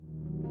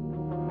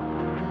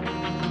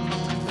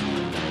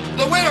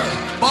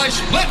by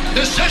split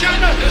decision.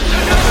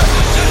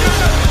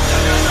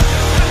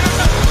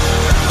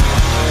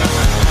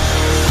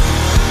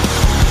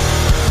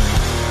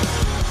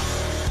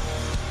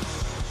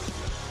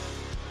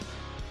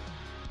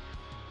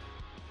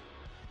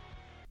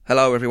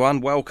 Hello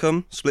everyone,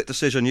 welcome. Split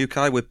Decision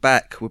UK, we're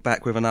back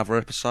with another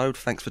episode.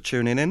 Thanks for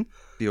tuning in.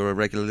 If you're a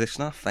regular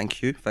listener,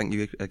 thank you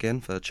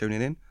again for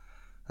tuning in.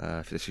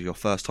 If this is your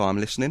first time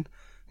listening,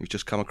 you've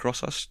just come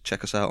across us,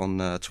 check us out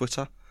on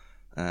Twitter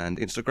and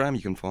Instagram.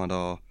 You can find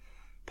our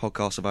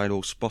podcast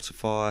available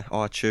Spotify,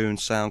 iTunes,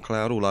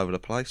 SoundCloud, all over the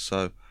place.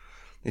 So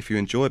if you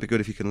enjoy, it'd be good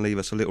if you can leave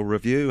us a little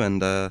review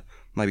and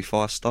maybe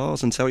 5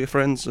 stars and tell your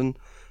friends and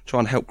try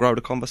and help grow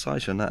the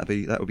conversation. That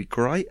would be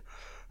great.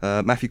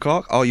 Matthew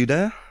Clark, are you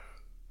there?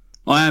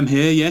 I am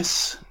here,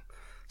 yes.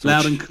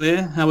 Loud and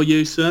clear. How are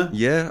you, sir?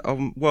 Yeah,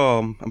 well,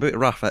 I'm a bit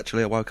rough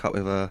actually. I woke up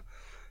with a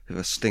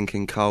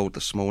stinking cold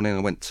this morning. I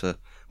went to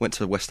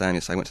West Ham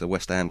yesterday. I went to the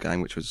West Ham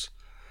game, which was,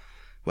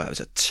 well, it was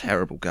a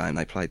terrible game.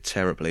 They played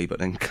terribly, but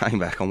then came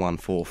back and won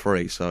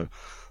 4-3. So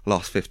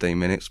last 15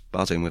 minutes,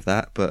 buzzing with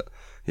that. But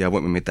yeah, I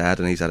went with my dad,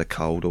 and he's had a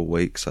cold all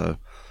week, so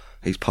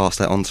he's passed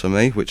that on to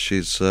me, which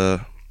is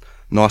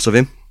nice of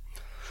him.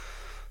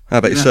 How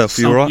about yourself?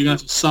 You all right? You're going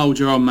to have to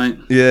soldier on, mate.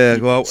 Yeah,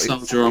 well,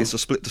 it's a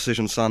split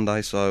decision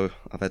Sunday, so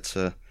I've had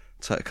to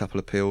take a couple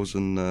of pills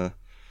and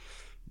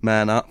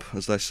man up,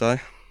 as they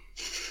say.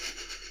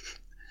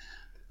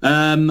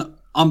 I'm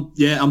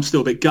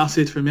still a bit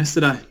gutted from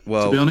yesterday,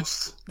 to be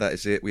honest. That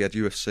is it. We had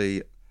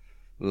UFC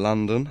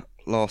London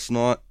last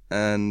night,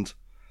 and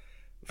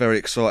very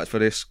excited for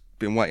this.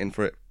 Been waiting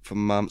for it for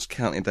months,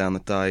 counting down the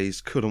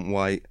days. Couldn't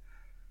wait.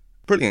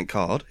 Brilliant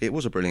card. It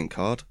was a brilliant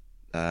card.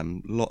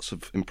 Lots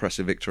of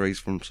impressive victories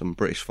from some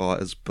British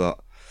fighters, but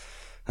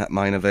that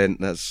main event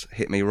that's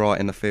hit me right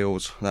in the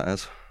feels. That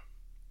has.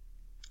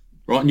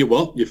 Right in your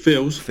what? Your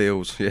feels?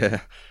 Feels,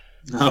 yeah.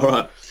 All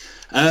right.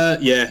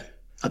 Yeah,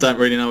 I don't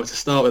really know where to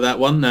start with that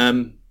one.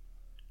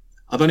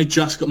 I've only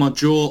just got my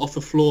jaw off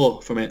the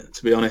floor from it,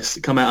 to be honest.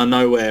 It come out of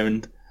nowhere,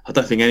 and I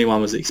don't think anyone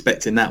was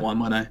expecting that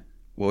one, were they?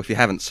 Well, if you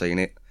haven't seen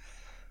it,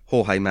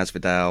 Jorge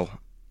Masvidal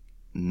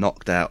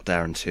knocked out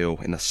Darren Till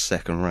in the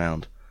second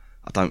round.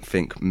 I don't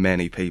think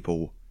many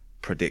people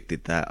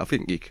predicted that. I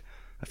think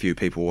a few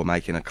people were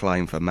making a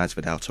claim for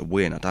Masvidal to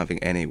win. I don't think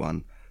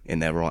anyone in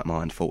their right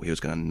mind thought he was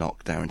going to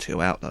knock Darren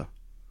Till out, though.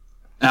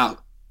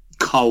 Out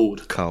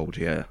cold. Cold,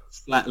 yeah.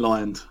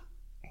 Flatlined.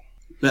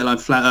 Let alone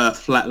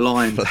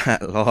flatlined.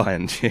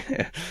 Flatlined,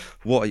 yeah.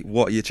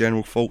 What are your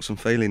general thoughts and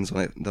feelings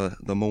on it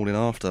the morning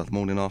after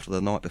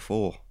the night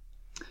before?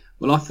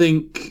 Well, I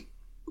think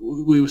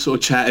we were sort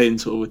of chatting,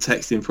 were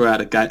texting throughout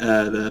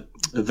the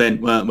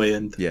event, weren't we?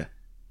 And yeah.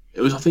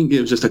 I think it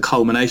was just a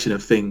culmination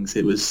of things.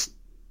 It was,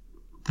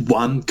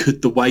 one,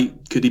 could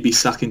he be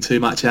sucking too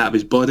much out of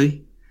his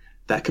body?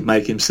 That could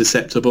make him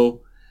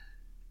susceptible.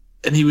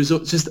 And he was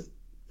just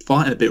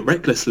fighting a bit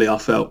recklessly, I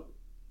felt.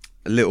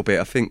 A little bit.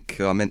 I think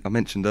I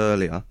mentioned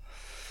earlier,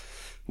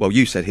 well,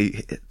 you said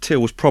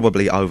Till was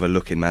probably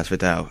overlooking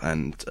Masvidal,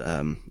 and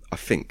I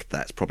think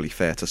that's probably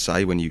fair to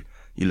say when you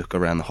look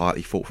around the height.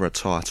 He fought for a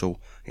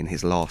title in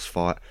his last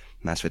fight.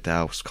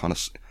 Masvidal's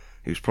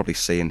he was probably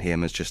seeing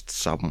him as just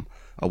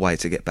a way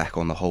to get back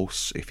on the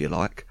horse, if you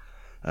like.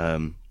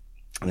 And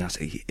I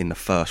see in the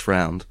first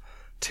round,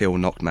 Till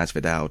knocked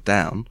Masvidal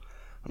down,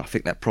 and I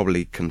think that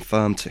probably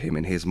confirmed to him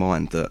in his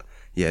mind that,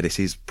 yeah, this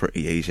is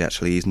pretty easy,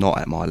 actually, he's not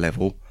at my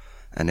level.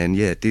 And then,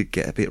 yeah, did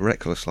get a bit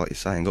reckless, like you're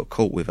saying, got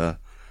caught with a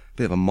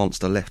bit of a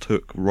monster left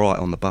hook right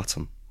on the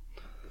button.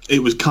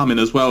 It was coming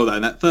as well, though,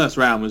 and that first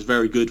round was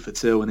very good for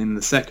Till, and in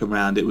the second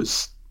round,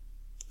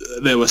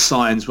 there were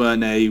signs,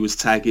 weren't there? He was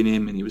tagging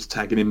him, and he was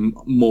tagging him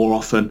more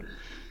often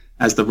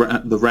as the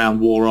round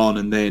wore on,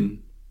 and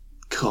then,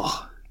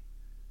 God,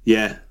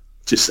 yeah,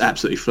 just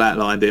absolutely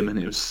flatlined him, and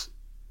it was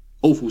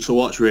awful to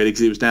watch, really,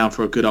 because he was down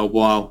for a good old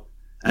while,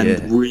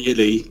 and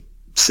really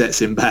sets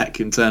him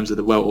back in terms of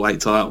the welterweight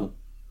title.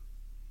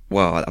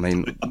 Well, I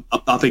mean,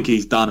 I think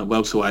he's done at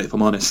welterweight, if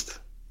I'm honest.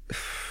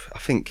 I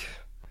think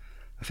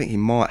he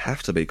might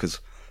have to be, because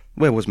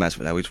where was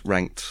Masvidal? He's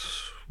ranked,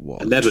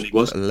 what? 11 he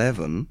was.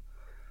 11?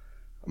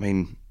 I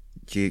mean,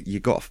 you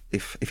got,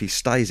 if he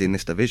stays in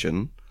this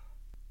division,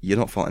 you're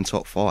not fighting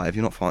top 5,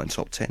 you're not fighting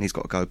top 10. He's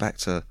got to go back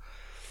to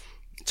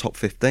top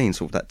 15,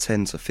 sort of that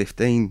 10 to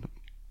 15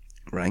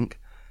 rank,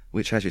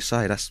 which, as you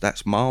say,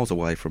 that's miles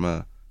away from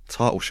a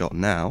title shot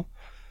now.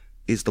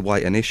 Is the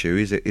weight an issue?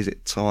 Is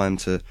it time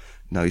to,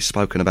 he's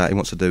spoken about he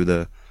wants to do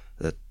the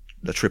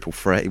triple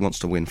threat. He wants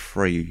to win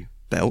 3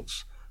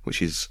 belts,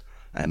 which is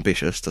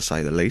ambitious to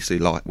say the least.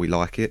 We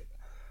like it,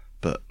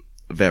 but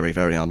very,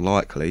 very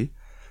unlikely.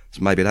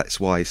 So maybe that's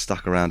why he's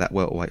stuck around at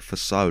welterweight for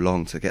so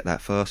long, to get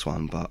that first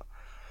one. But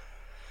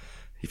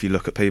if you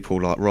look at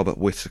people like Robert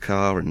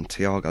Whittaker and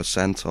Thiago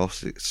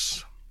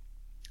Santos,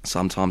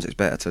 sometimes it's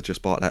better to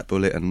just bite that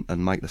bullet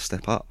and make the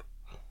step up.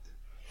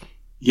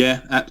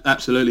 Yeah,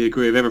 absolutely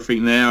agree with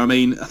everything there. I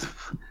mean,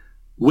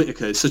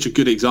 Whittaker is such a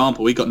good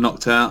example. He got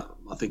knocked out.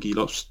 I think he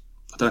lost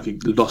I don't know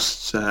if he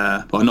lost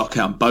by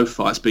knockout in both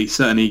fights, but he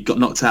certainly got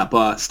knocked out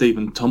by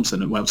Stephen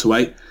Thompson at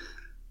welterweight.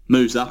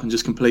 Moves up and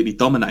just completely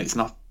dominates.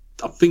 And I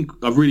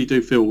really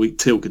do feel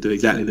Till could do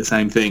exactly the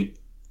same thing.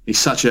 He's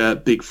such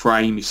a big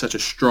frame. He's such a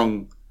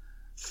strong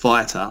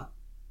fighter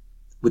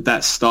with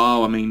that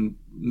style. I mean,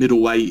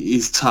 middleweight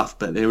is tough,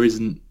 but there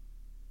isn't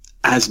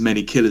as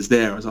many killers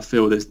there as I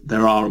feel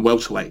there are at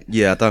welterweight.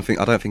 Yeah, I don't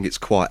think it's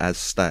quite as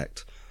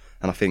stacked,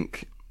 and I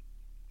think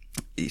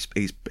he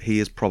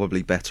is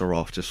probably better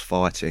off just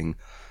fighting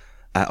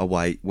at a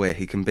weight where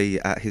he can be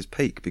at his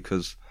peak,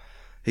 because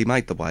he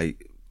made the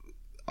weight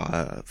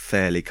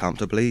fairly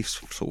comfortably.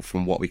 Sort of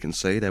from what we can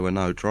see, there were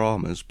no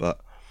dramas. But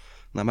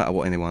no matter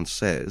what anyone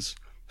says,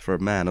 for a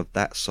man of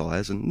that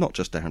size, and not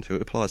just Darren Till,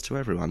 it applies to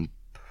everyone,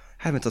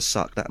 having to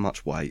suck that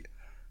much weight,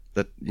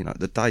 that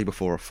the day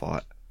before a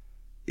fight,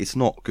 it's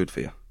not good for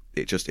you.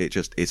 It just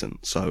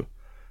isn't. So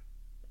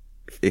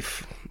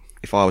if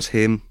I was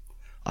him,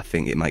 I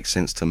think it makes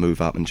sense to move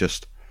up and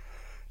just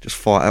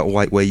fight at a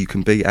weight where you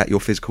can be at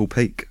your physical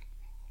peak.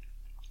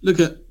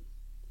 Look at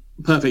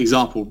perfect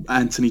example,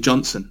 Anthony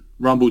Johnson.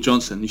 Rumble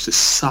Johnson used to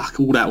suck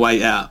all that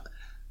weight out.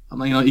 I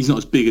mean, he's not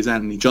as big as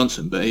Anthony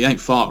Johnson, but he ain't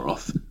far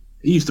off.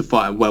 He used to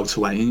fight at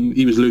welterweight, and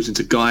he was losing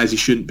to guys he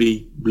shouldn't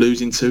be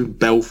losing to,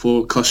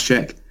 Belfort,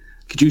 Koscheck.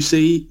 Could you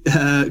see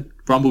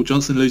Rumble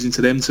Johnson losing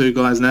to them two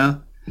guys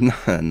now?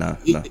 No.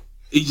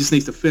 He just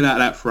needs to fill out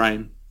that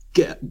frame,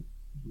 get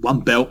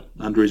one belt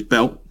under his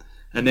belt,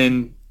 and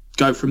then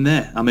go from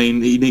there. I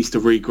mean, he needs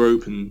to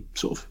regroup and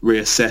sort of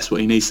reassess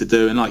what he needs to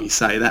do. And like you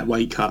say, that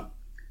weight cut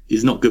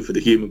is not good for the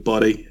human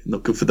body,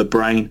 not good for the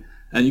brain,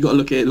 and you've got to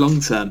look at it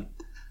long term.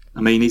 I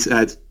mean, he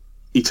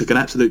took an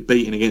absolute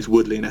beating against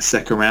Woodley in that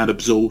second round,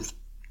 absorbed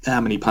how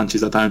many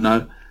punches I don't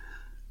know,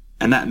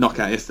 and that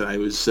knockout yesterday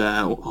was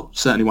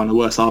certainly one of the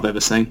worst I've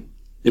ever seen.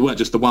 It weren't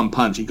just the one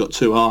punch; he got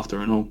two after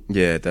and all.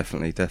 Yeah,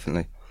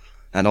 definitely.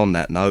 And on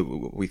that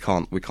note, we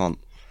can't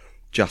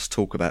just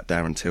talk about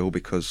Darren Till,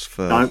 because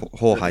for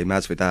Jorge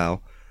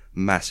Masvidal,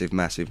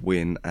 massive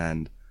win,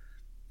 and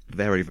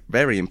very,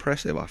 very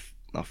impressive.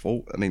 I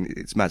thought. I mean,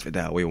 it's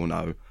Masvidal. We all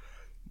know.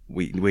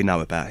 We know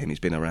about him. He's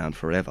been around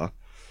forever.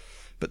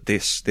 But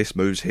this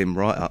moves him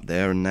right up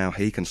there, and now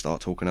he can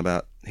start talking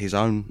about his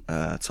own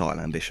title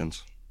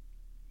ambitions.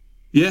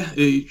 Yeah,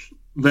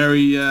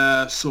 very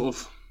sort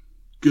of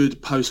good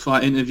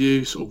post-fight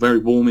interview, sort of very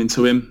warming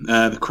to him.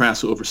 The crowd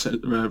sort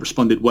of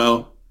responded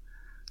well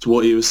to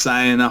what he was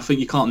saying. I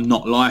think you can't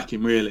not like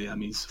him, really. I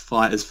mean, he's a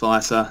fighter's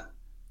fighter.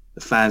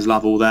 The fans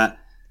love all that.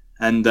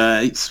 And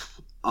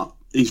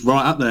he's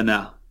right up there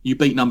now. You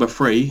beat number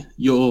 3,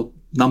 you're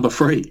number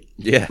 3.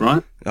 Yeah.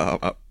 Right?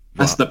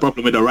 That's the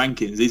problem with the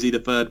rankings. Is he the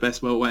third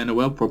best welterweight in the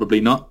world?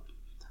 Probably not.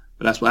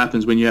 But that's what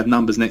happens when you have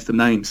numbers next to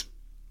names.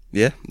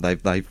 Yeah,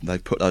 they've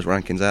put those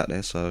rankings out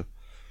there, so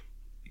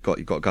you got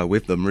to go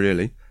with them,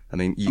 really. I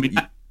mean,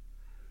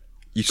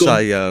 you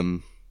say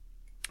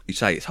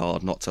it's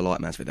hard not to like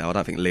Masvidal. I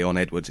don't think Leon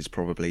Edwards is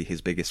probably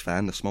his biggest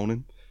fan this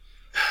morning.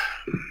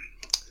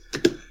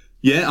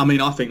 Yeah, I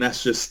mean, I think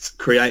that's just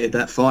created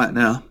that fight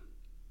now.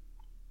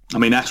 I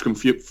mean, Askren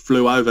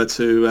flew over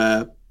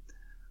to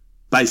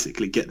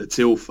basically get the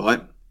Till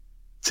fight.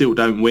 Till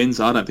don't win,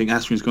 so I don't think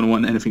Askren's going to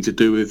want anything to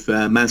do with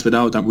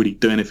Masvidal. Don't really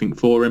do anything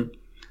for him.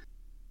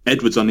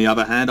 Edwards, on the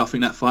other hand, I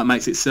think that fight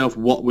makes itself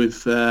what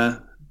with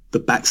the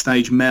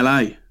backstage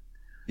melee.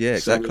 Yeah,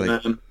 exactly.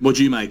 So, what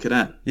do you make of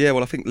that? Yeah,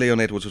 well, I think Leon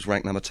Edwards was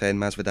ranked number 10,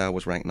 Masvidal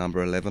was ranked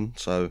number 11,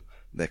 so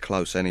they're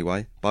close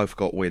anyway. Both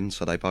got wins,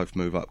 so they both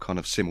move up kind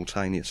of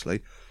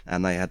simultaneously,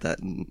 and they had that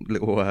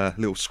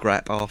little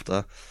scrap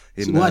after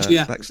in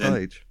backstage.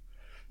 Then?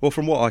 Well,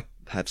 from what I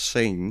have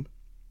seen,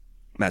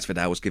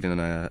 Masvidal was giving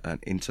an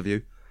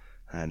interview,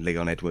 and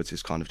Leon Edwards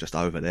is kind of just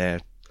over there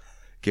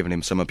giving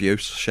him some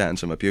abuse, shouting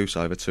some abuse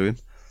over to him.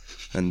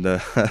 And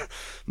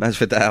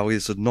Masvidal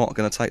is not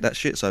going to take that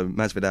shit. So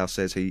Masvidal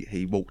says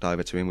he walked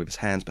over to him with his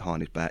hands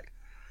behind his back,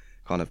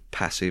 kind of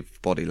passive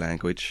body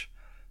language.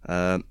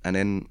 And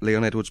then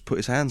Leon Edwards put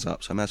his hands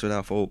up. So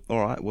Masvidal thought,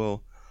 all right,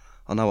 well,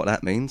 I know what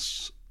that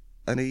means.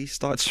 And he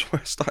started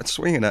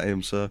swinging at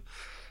him. So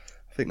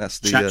I think that's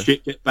the... Chat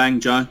shit, get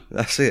banged, Joe.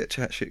 That's it,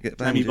 chat shit, get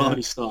banged. Jamie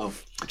Vardy style.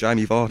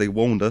 Jamie Vardy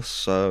warned us,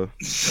 so...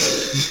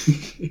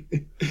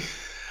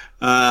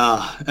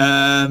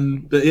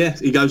 but yeah,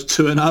 he goes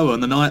 2-0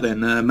 on the night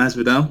then,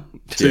 Masvidal.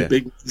 Two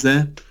big ones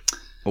there.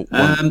 Oh,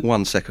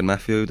 1 second,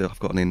 Matthew. I've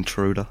got an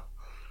intruder.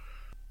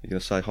 You're going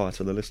to say hi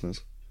to the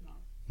listeners?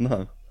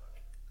 No.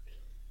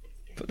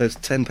 But there's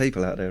 10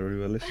 people out there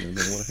who are listening and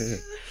want to hear.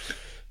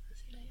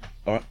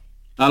 All right.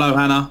 Hello,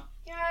 Hannah.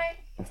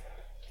 Yay.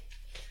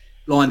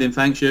 Blinding,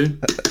 thanks you.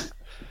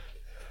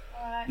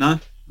 Alright. No?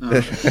 Oh. I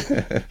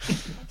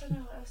don't know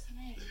what else to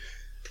name.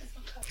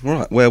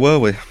 Right, where were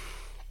we?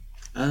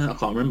 I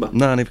can't remember.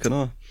 No, neither can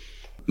I.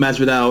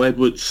 Masvidal,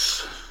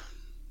 Edwards.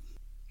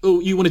 Oh,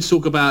 you wanted to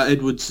talk about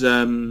Edwards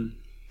getting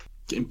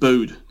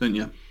booed, didn't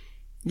you?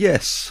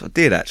 Yes, I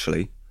did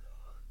actually.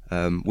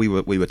 We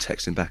were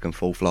texting back and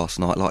forth last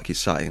night, like you're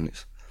saying.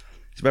 It's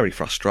very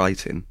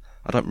frustrating.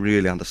 I don't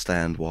really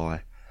understand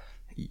why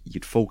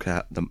you'd fork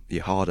out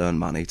your hard-earned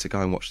money to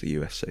go and watch the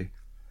UFC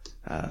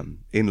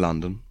in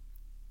London,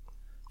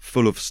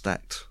 full of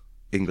stacked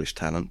English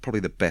talent, probably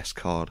the best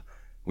card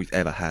we've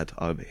ever had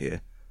over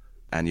here,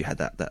 and you had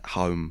that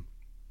home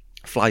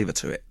flavour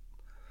to it.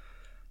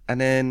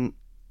 And then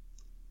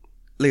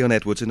Leon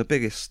Edwards in the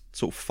biggest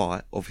sort of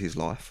fight of his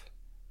life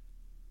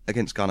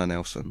against Gunnar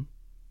Nelson.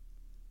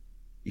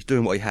 He's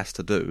doing what he has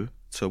to do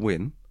to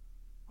win.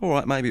 All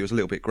right, maybe it was a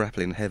little bit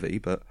grappling heavy,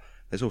 but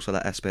there's also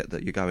that aspect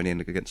that you're going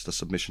in against a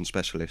submission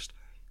specialist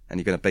and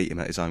you're going to beat him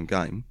at his own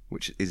game,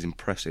 which is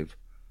impressive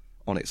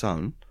on its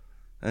own.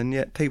 And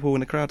yet people in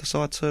the crowd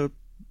decide to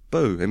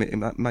boo. I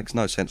mean, it makes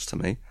no sense to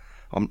me.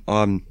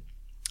 I'm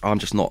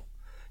just not,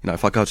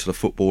 if I go to the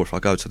football, if I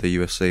go to the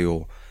UFC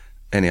or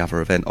any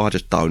other event, I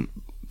just don't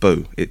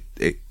boo.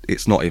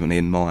 It's not even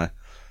in my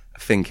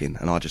thinking,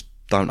 and I just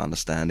don't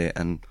understand it.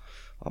 And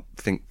I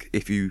think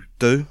if you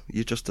do,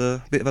 you're just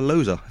a bit of a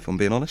loser, if I'm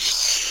being honest.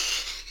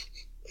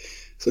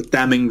 It's a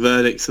damning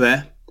verdict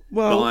there.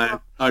 Well, I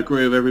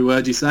agree with every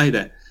word you say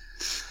there.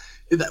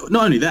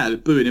 Not only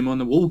that, booing him on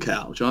the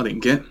walkout, which I didn't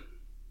get.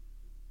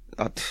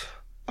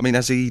 I mean,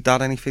 has he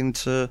done anything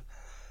to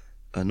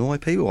annoy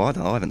people? I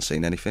haven't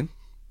seen anything.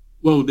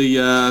 Well,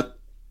 the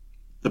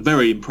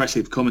very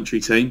impressive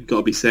commentary team, got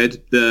to be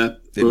said. They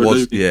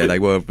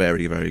were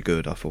very, very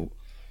good, I thought.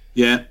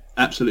 Yeah,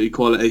 absolutely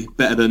quality.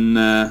 Better than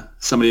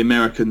some of the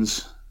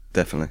Americans.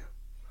 Definitely.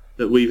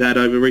 That we've had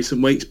over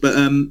recent weeks. But,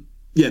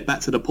 back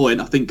to the point,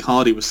 I think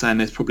Hardy was saying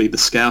there's probably the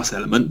scouse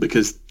element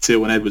because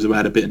Till and Edwards have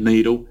had a bit of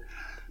needle.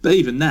 But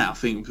even now, I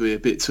think it would be a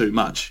bit too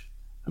much.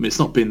 I mean, it's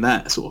not been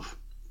that sort of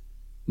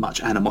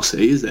much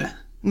animosity, is there?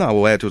 No,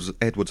 well,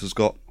 Edwards has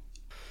got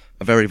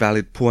a very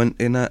valid point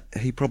in that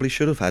he probably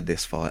should have had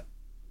this fight.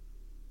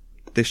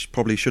 This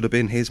probably should have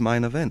been his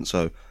main event.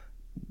 So,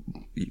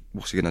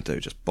 what's he going to do?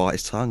 Just bite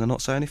his tongue and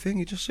not say anything?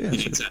 He just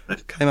exactly.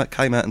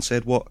 came out and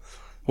said what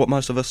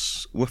most of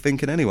us were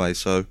thinking anyway.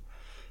 So,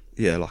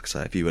 yeah, like I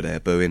say, if you were there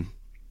booing,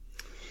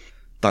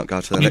 don't go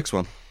to the next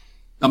one.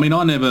 I mean,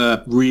 I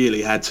never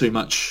really had too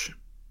much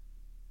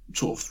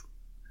sort of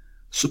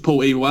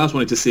support either way. I just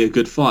wanted to see a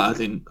good fight.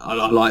 I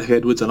like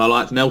Edwards and I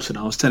liked Nelson.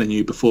 I was telling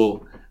you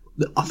before,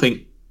 I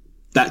think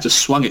that just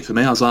swung it for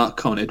me. I was like,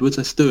 come on, Edwards,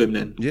 let's do him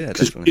then. Yeah,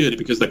 definitely. Purely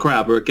because the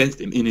crowd were against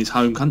him in his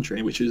home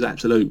country, which is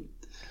absolute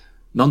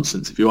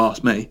nonsense, if you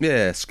ask me.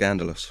 Yeah,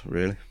 scandalous,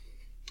 really.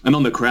 And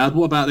on the crowd,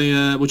 what about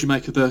what do you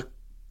make of the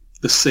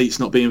seats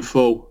not being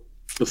full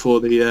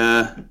before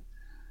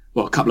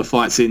a couple of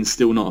fights in,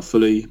 still not a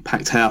fully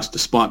packed house,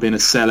 despite being a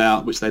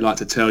sellout, which they like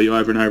to tell you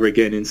over and over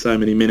again in so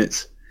many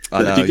minutes.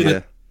 I know, if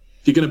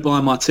you're going to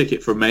buy my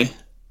ticket from me,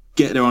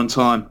 get there on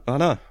time. I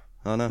know.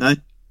 No?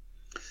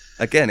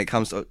 Again, it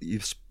comes to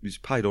you've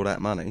paid all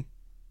that money,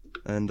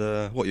 and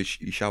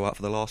you show up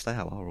for the last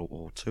hour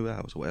or 2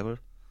 hours or whatever.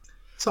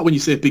 It's like when you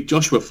see a big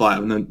Joshua fight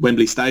in the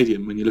Wembley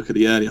Stadium. When you look at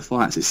the earlier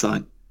fights, it's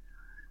like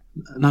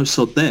no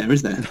sod there,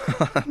 is there?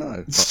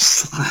 No.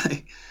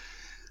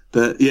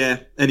 But yeah.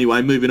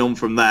 Anyway, moving on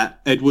from that,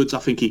 Edwards, I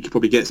think he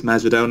probably gets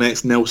Masvidal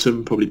next.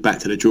 Nelson probably back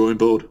to the drawing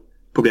board.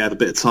 Probably have a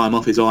bit of time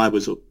off. His eye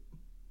was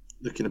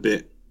looking a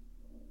bit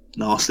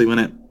nasty,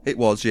 wasn't it? It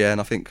was, yeah,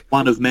 and I think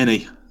one of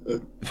many.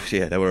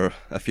 Yeah, there were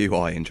a few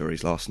eye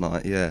injuries last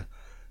night. Yeah,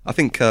 I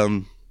think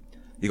you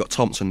got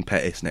Thompson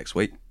Pettis next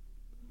week.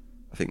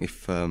 I think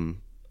if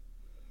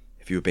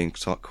you were being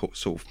sort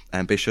of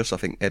ambitious, I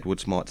think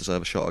Edwards might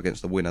deserve a shot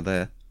against the winner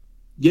there.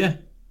 Yeah,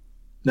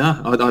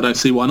 no, I don't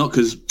see why not,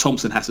 because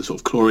Thompson has to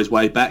sort of claw his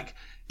way back.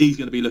 He's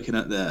going to be looking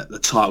at the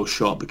title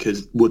shot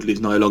because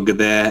Woodley's no longer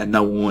there, and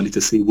no one wanted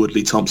to see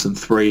Woodley Thompson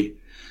 3.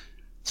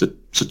 So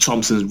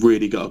Thompson's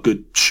really got a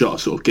good shot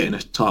of sort of getting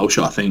a title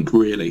shot, I think,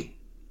 really.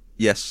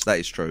 Yes, that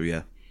is true,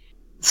 yeah.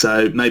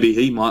 So maybe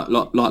he might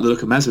like the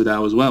look of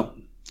Masvidal as well,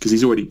 because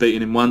he's already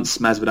beaten him once.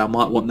 Masvidal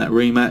might want that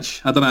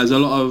rematch. I don't know, there's a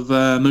lot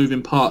of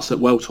moving parts at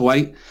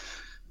welterweight.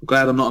 I'm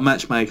glad I'm not a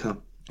matchmaker.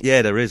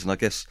 Yeah, there is, and I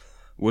guess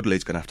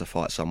Woodley's going to have to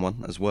fight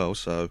someone as well,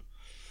 so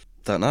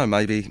don't know,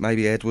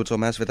 maybe Edwards or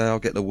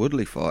Masvidal get the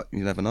Woodley fight.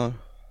 You never know.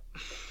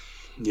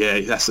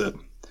 Yeah, that's a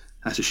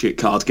shit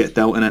card to get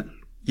dealt, isn't it?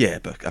 Yeah,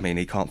 but I mean,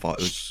 he can't fight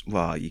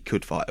he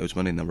could fight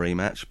Usman in the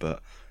rematch,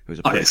 but it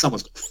was yeah,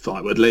 someone's got to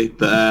fight Woodley,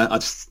 but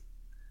it's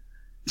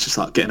just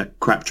like getting a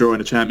crap draw in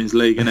the Champions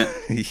League, isn't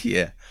it?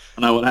 Yeah.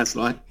 I know what that's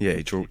like. Yeah,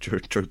 he drew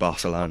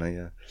Barcelona,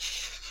 yeah.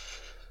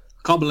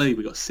 I can't believe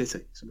we got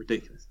City. It's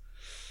ridiculous.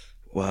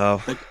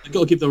 Well, they've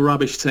got to give the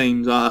rubbish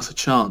teams us a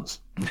chance.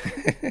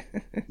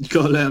 You've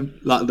got to let them,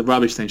 like the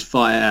rubbish teams,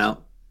 fight it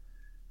out.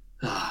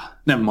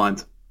 Never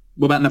mind.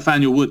 What about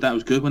Nathaniel Wood? That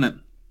was good, wasn't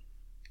it?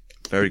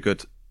 Very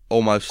good.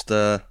 Almost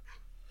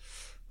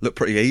looked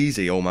pretty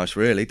easy, almost,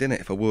 really, didn't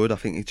it, for Wood? I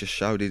think he just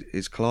showed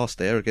his class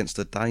there against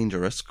a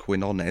dangerous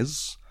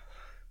Quinones.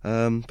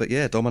 But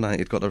yeah,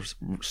 dominated, got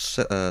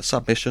a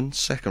submission,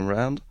 second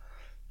round.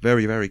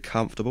 Very, very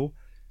comfortable.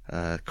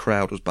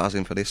 Crowd was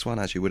buzzing for this one,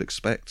 as you would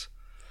expect.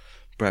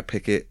 Brad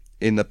Pickett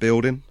in the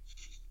building.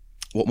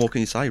 What more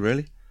can you say,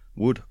 really?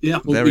 Wood, yeah,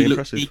 very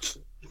impressive.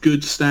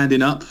 Good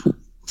standing up,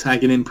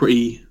 tagging in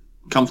pretty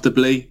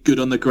comfortably, good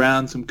on the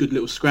ground, some good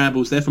little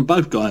scrambles there from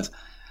both guys.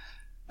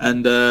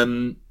 And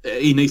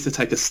he needs to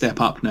take a step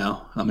up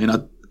now. I mean, I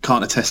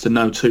can't attest to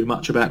know too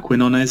much about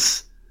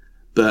Quinones,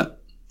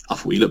 but I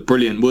thought he looked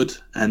brilliant, Wood.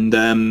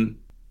 And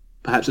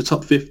perhaps a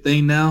top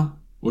 15 now,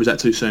 or is that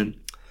too soon?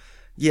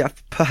 Yeah,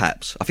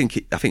 perhaps. I think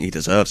he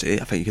deserves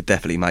it. I think you could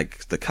definitely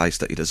make the case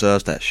that he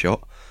deserves that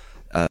shot.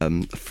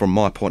 From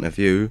my point of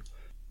view,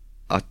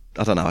 I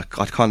don't know.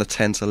 I kind of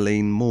tend to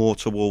lean more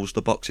towards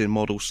the boxing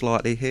model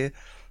slightly here.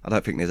 I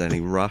don't think there's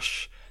any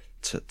rush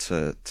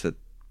to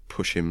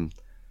push him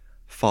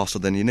faster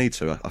than you need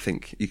to. I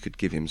think you could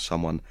give him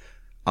someone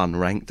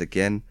unranked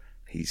again.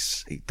 He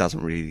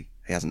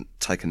hasn't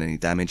taken any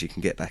damage. He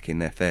can get back in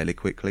there fairly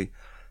quickly.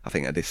 I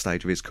think at this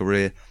stage of his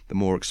career, the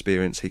more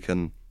experience he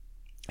can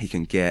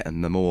get,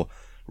 and the more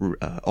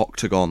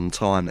octagon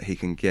time that he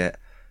can get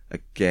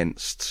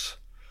against,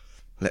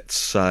 let's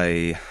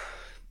say,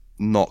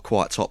 not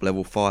quite top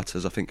level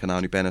fighters, I think can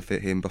only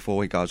benefit him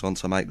before he goes on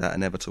to make that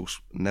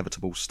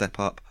inevitable step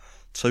up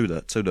to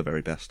the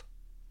very best.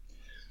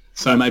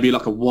 So maybe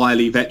like a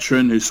wily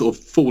veteran who's sort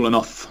of fallen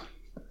off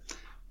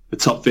the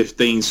top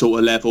 15 sort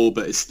of level,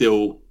 but is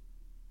still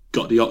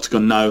got the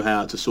octagon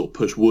know-how to sort of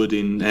push Wood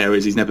in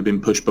areas he's never been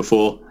pushed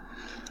before,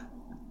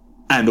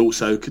 and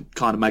also could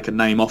kind of make a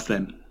name off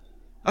them.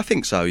 I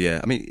think so,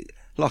 yeah. I mean,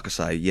 like I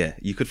say, yeah,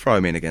 you could throw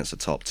him in against the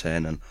top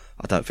 10, and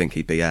I don't think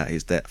he'd be out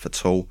his depth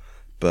at all.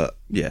 But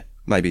yeah,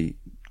 maybe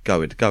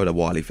go with a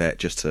wily vet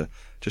just to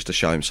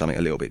show him something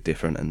a little bit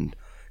different, and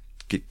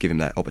give him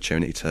that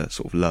opportunity to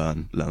sort of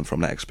learn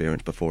from that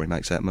experience before he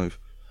makes that move.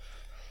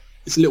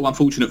 It's a little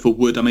unfortunate for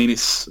Wood. I mean,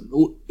 it's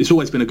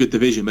always been a good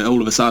division, but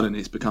all of a sudden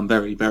it's become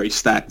very, very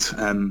stacked.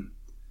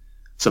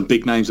 Some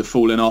big names have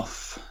fallen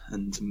off,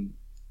 and some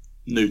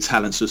new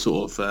talents have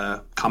sort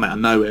of come out of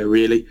nowhere,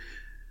 really.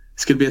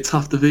 It's going to be a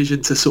tough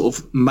division to sort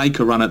of make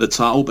a run at the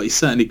title, but he's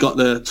certainly got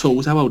the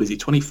tools. How old is he,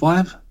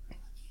 25?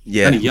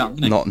 Yeah, only young,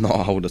 isn't he?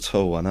 Not old at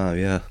all, I know,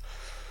 yeah.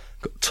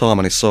 Got time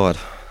on his side.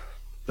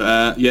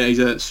 But yeah, he's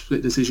a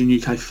split decision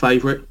UK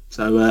favourite,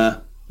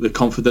 so we're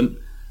confident.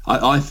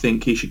 I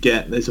think he should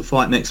there's a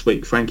fight next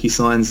week, Frankie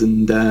Saenz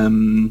and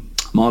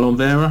Marlon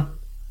Vera.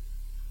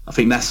 I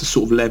think that's the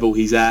sort of level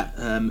he's at.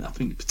 I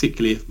think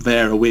particularly if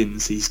Vera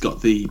wins, he's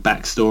got the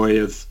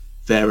backstory of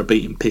Vera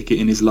beating Pickett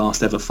in his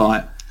last ever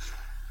fight.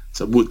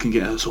 So Wood can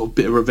get a sort of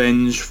bit of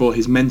revenge for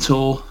his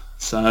mentor.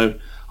 So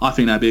I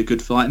think that'd be a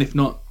good fight. And if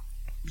not,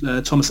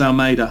 Thomas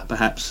Almeida,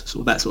 perhaps,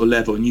 sort of that sort of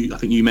level. And I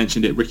think you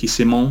mentioned it, Ricky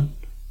Simon.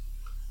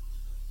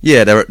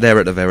 Yeah, they're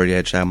at the very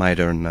edge.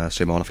 Almeida and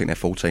Simon, I think they're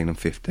 14 and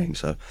 15,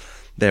 so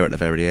they're at the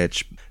very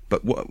edge. But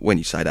when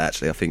you say that,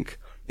 actually, I think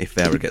if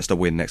Vera gets the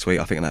win next week,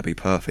 I think that'd be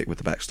perfect with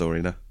the backstory,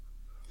 you know?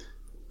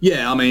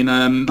 Yeah, I mean,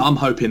 I'm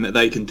hoping that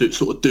they can do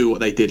what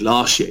they did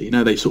last year. You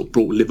know, they sort of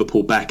brought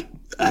Liverpool back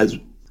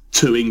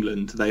to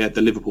England. They had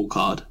the Liverpool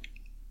card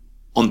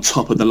on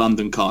top of the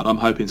London card. I'm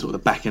hoping sort of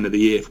the back end of the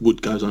year, if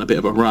Wood goes on a bit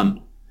of a run,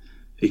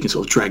 he can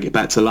sort of drag it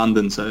back to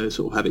London, so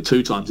sort of have it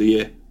 2 times a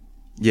year.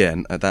 Yeah,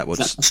 and that would...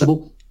 Is that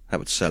possible? That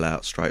would sell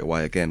out straight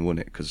away again,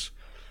 wouldn't it? Because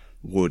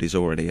Wood is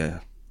already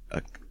a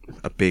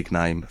big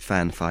name,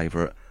 fan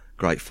favourite,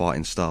 great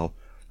fighting style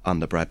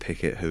under Brad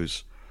Pickett,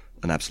 who's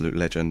an absolute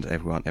legend.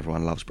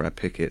 Everyone loves Brad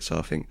Pickett, so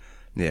I think,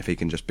 yeah, if he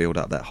can just build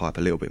up that hype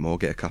a little bit more,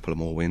 get a couple of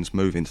more wins,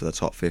 move into the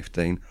top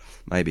 15,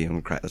 maybe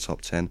even crack the top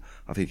 10,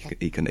 I think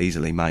he can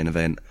easily main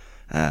event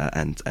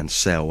and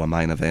sell a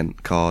main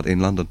event card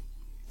in London.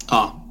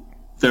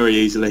 Very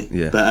easily.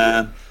 Yeah.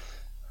 But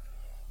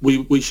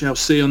we shall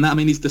see on that. I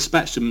mean, he's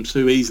dispatched them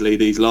so easily,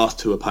 these last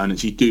 2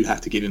 opponents. You do have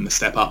to give him the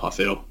step up, I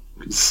feel.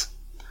 Because,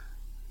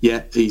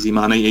 yeah, easy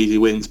money, easy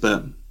wins,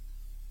 but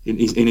he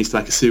needs to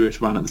make a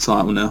serious run at the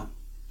title now.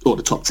 Or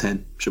the top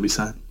 10, should we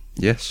say.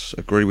 Yes,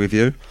 agree with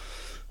you.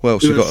 What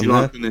else we got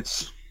on there?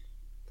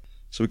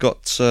 So we've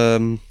got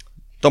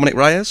Dominic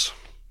Reyes.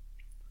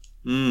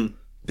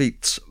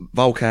 Beat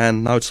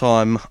Volkan, no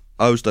time,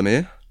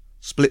 Ozdemir.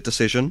 Split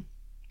decision.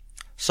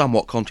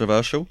 Somewhat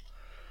controversial.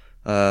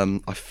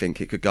 I think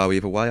it could go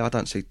either way. I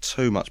don't see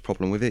too much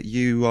problem with it.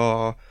 You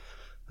are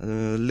a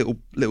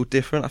little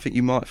different. I think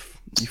you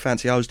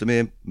fancy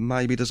Ozdemir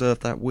maybe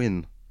deserved that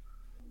win.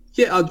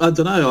 Yeah, I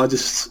don't know.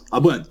 I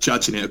weren't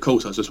judging it, of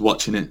course. I was just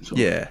watching it.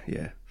 Sort of.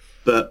 Yeah.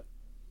 But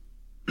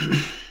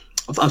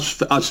I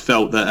just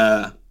felt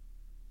that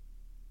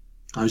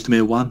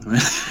Ozdemir won.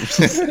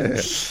 It's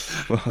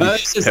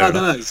just, I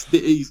don't know.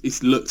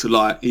 It's looked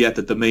like he had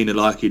the demeanour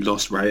like he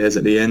lost Reyes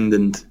at the end,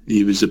 and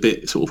he was a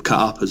bit sort of cut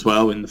up as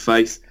well in the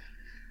face.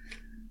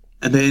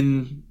 And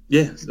then,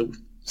 yeah,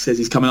 says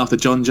he's coming after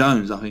John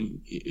Jones. I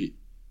think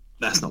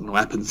that's not going to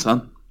happen,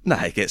 son. No,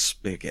 he gets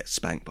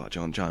spanked by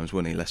John Jones,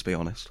 wouldn't he? Let's be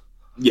honest.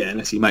 Yeah,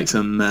 unless he makes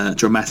some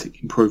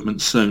dramatic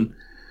improvements soon.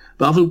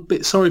 But I feel a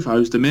bit sorry for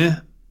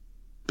Ozdemir.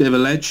 Bit of a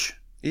ledge.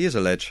 He is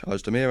a ledge,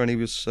 Ozdemir, and he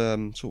was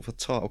sort of a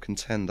title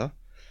contender.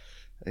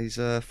 He's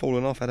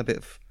fallen off, had a bit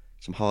of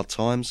some hard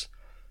times.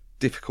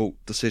 Difficult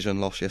decision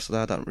loss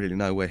yesterday. I don't really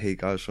know where he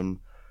goes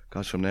from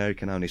there. He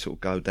can only sort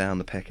of go down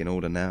the pecking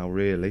order now,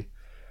 really.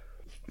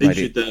 He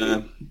should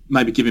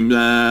maybe give him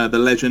the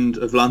legend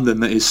of London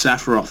that is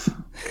Safarov,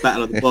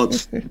 Battle of the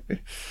Pods.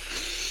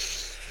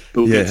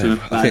 But we'll get to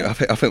him later. I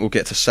think we'll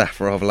get to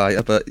Safarov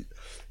later, but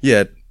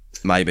yeah,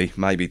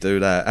 maybe do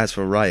that. As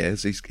for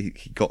Reyes, he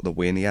got the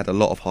win. He had a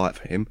lot of hype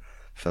for him.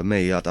 For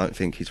me, I don't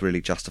think he's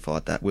really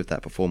justified that with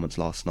that performance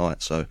last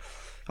night. So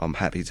I'm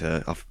happy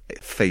to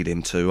feed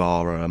him to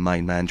our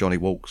main man, Johnny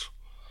Walks.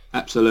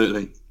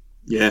 Absolutely.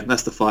 Yeah,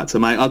 that's the fight to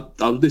make.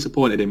 I was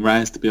disappointed in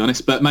Reyes, to be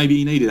honest, but maybe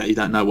he needed that. You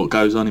don't know what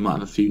goes on. He might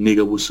have a few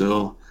niggles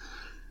or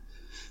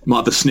he might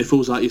have the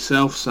sniffles like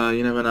yourself, so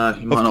you never know.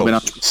 He might not be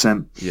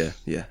 100%.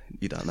 Yeah,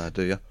 you don't know,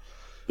 do you?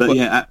 But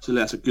yeah,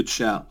 absolutely, that's a good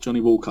shout.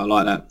 Johnny Walker, I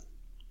like that.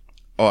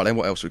 All right, then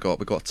what else we got?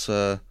 We got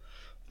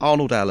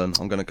Arnold Allen,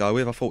 I'm going to go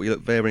with. I thought he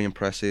looked very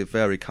impressive,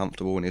 very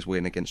comfortable in his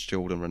win against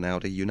Jordan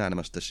Rinaldi.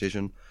 Unanimous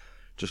decision.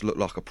 Just looked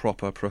like a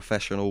proper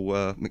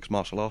professional mixed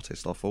martial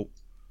artist, I thought.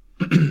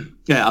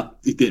 Yeah,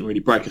 he didn't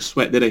really break a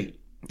sweat, did he?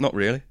 Not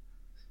really.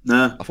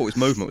 No. I thought his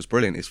movement was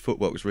brilliant. His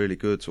footwork was really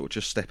good, sort of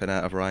just stepping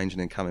out of range and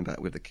then coming back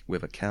with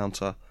a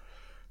counter.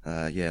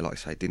 Yeah, like I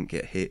say, didn't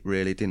get hit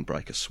really, didn't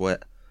break a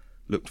sweat.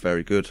 Looked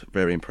very good,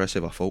 very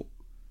impressive, I thought.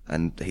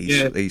 And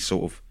he's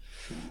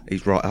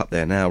right up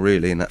there now,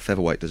 really, in that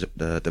featherweight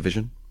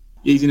division.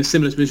 He's in a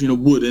similar position of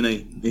Wood, isn't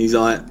he? He's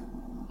like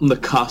on the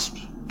cusp,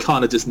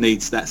 kind of just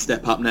needs that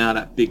step up now,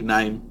 that big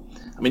name.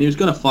 I mean, he was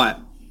going to fight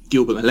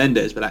Gilbert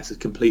Melendez, but that just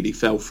completely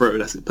fell through.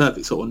 That's the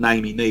perfect sort of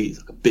name he needs,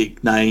 like a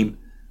big name.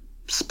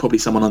 It's probably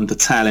someone on the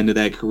tail end of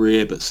their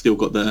career, but still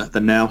got the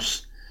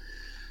nous.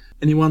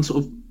 Anyone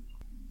sort of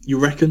you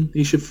reckon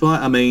he should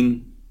fight? I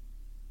mean,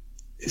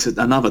 it's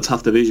another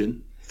tough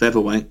division,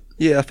 featherweight.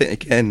 Yeah, I think,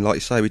 again, like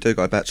you say, we do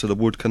go back to the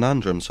Wood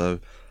conundrum, so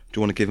do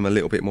you want to give him a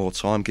little bit more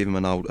time, give him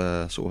an old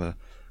sort of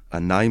a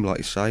name, like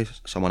you say,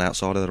 someone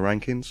outside of the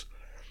rankings?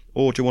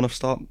 Or do you want to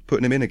start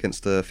putting him in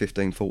against the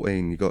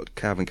 15-14? You've got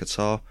Calvin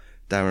Kattar,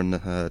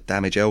 Darren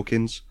Damage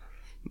Elkins.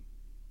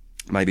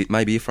 Maybe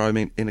you throw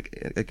him in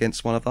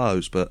against one of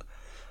those, but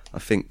I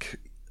think,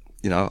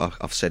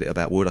 I've said it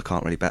about Wood, I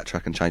can't really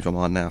backtrack and change my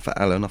mind now. For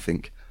Allen, I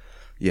think,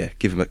 yeah,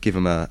 give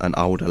him an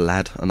older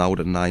lad, an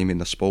older name in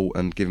the sport,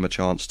 and give him a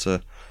chance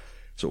to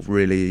sort of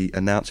really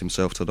announce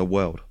himself to the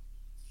world.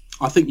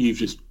 I think you've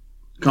just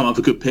come up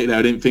with a good pick there.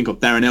 I didn't think of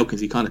Darren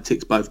Elkins. He kind of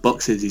ticks both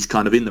boxes. He's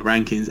kind of in the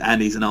rankings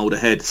and he's an older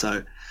head.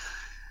 So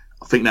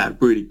I think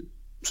that really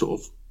sort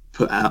of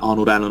put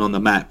Arnold Allen on the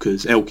map,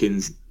 because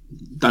Elkins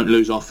don't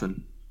lose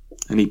often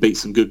and he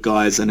beats some good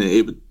guys, and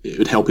it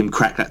would help him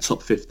crack that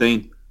top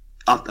 15.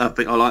 I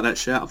think I like that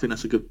shout. I think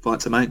that's a good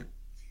fight to make.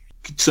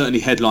 Could certainly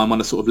headline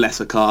one of the sort of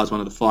lesser cards, one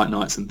of the fight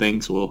nights and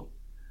things, or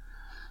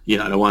one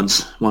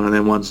of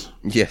them ones.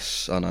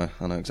 Yes, I know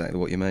exactly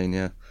what you mean.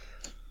 Yeah.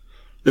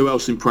 Who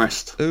else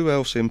impressed?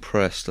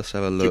 Let's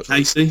have a look.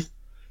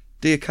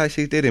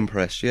 Diakase did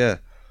impress. Yeah.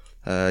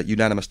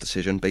 Unanimous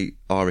decision, beat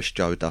Irish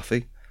Joe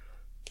Duffy.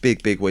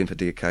 Big win for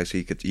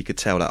Diakase. You could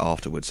tell that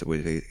afterwards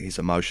with his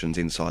emotions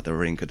inside the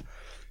ring. Could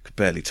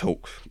barely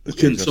talk. He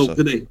couldn't talk,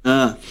 did he?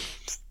 Yeah,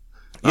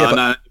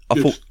 but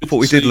I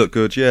thought he did look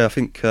good. Yeah, I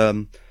think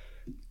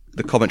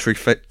the commentary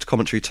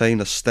team,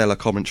 the stellar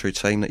commentary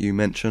team that you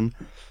mentioned,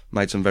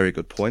 made some very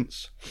good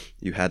points.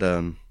 You had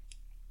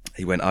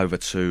he went over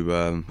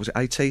to was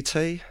it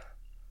ATT?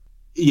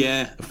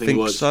 Yeah, I think it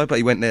was. So, but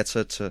he went there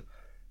to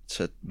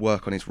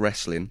work on his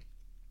wrestling,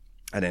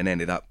 and then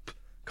ended up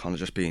kind of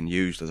just being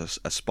used as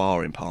a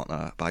sparring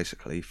partner,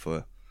 basically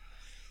for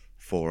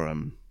sort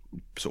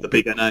of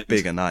the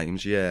bigger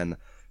names. Yeah, and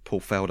Paul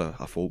Felder,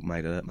 I thought,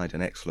 made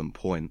an excellent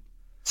point.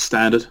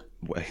 Standard.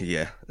 Well,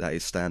 yeah, that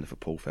is standard for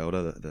Paul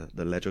Felder,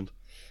 the legend.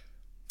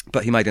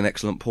 But he made an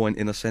excellent point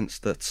in the sense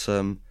that,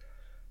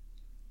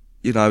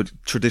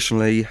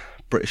 traditionally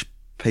British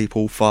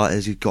people,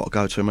 fighters, you've got to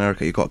go to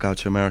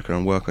America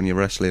and work on your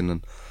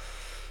wrestling.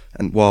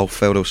 And while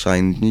Felder was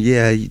saying,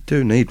 yeah, you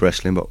do need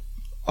wrestling, but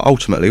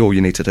ultimately all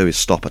you need to do is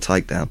stop a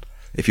takedown.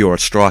 If you're a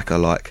striker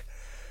like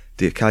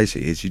Diakase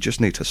is, you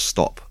just need to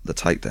stop the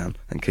takedown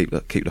and keep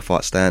the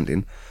fight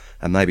standing.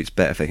 And maybe it's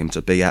better for him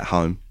to be at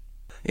home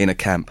in a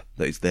camp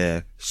that is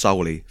there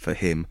solely for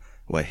him,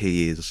 where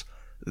he is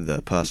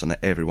the person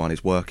that everyone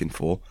is working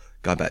for.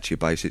 Go back to your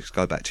basics,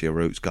 go back to your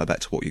roots, go back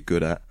to what you're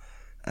good at.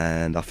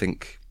 And I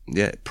think,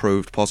 yeah, it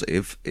proved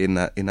positive in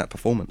that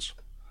performance.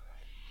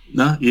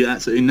 No, you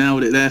absolutely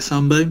nailed it there,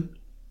 Sunbeam.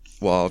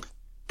 Well,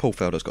 Paul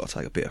Felder's got to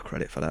take a bit of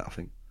credit for that, I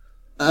think.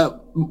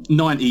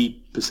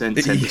 90%,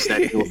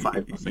 10% your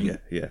favour, I think.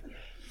 Yeah.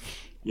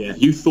 Yeah,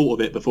 you thought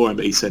of it before him,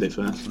 but he said it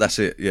first. That's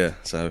it, yeah.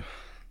 So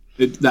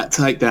that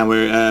takedown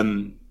where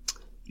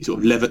he sort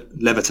of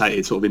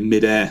levitated sort of in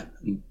midair.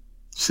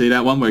 See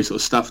that one where he sort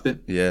of stuffed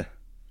it? Yeah.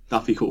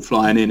 Duffy caught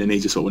flying in, and he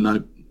just sort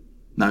of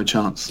no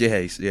chance.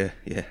 Yeah,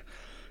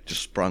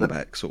 just sprung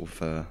back sort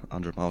of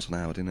 100 miles an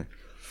hour, didn't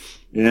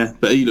he? Yeah,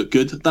 but he looked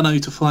good. Don't know who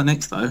to fight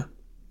next though.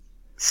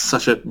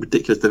 Such a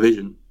ridiculous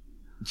division.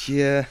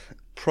 Yeah,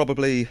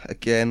 probably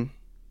again,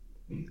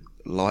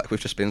 like we've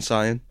just been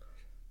saying,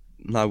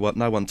 no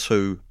one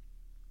too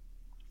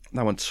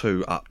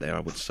up there, I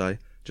would say.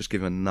 Just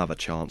give him another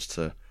chance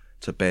to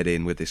bed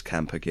in with this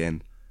camp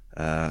again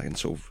and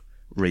sort of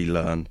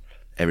relearn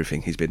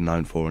everything he's been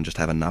known for and just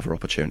have another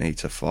opportunity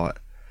to fight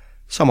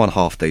someone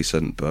half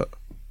decent, but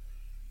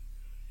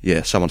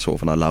yeah, someone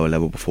sort of on a lower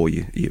level before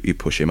you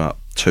push him up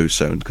too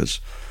soon, because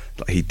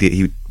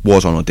he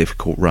was on a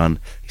difficult run.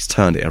 He's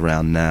turned it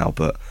around now,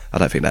 but I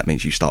don't think that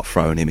means you start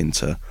throwing him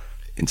into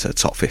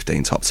top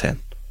 15, top 10.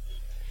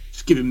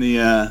 Just give him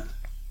the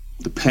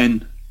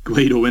Penn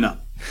Guido winner.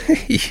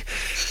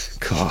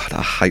 God,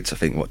 I hate to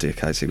think what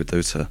Diakiese would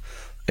do to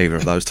either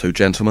of those two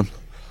gentlemen.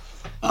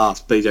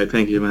 It's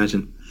BJ, you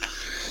imagine.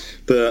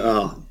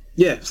 But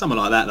yeah, someone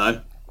like that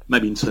though,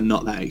 maybe to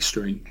not that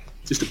extreme.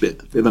 Just a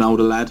bit of an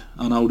older lad,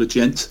 an older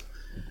gent.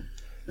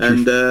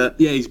 And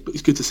yeah,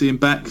 it's good to see him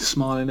back,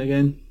 smiling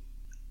again.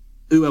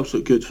 Who else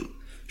looked good?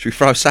 Should we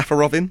throw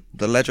Safarov in,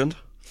 the legend?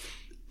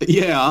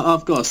 Yeah,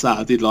 I've got to say,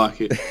 I did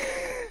like it.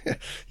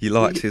 You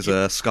liked his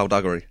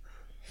skullduggery?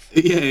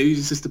 Yeah, he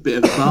was just a bit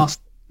of a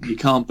bastard. You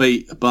can't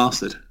beat a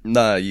bastard.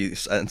 No,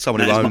 and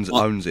someone who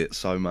owns it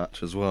so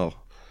much as well.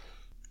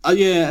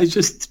 Yeah, it's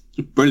just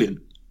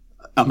brilliant.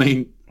 I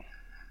mean,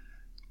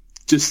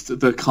 just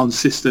the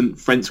consistent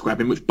French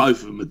grabbing, which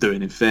both of them are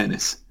doing, in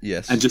fairness.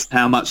 Yes. And just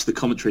how much the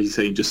commentary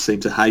team just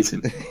seemed to hate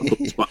him. I thought it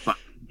was quite fun.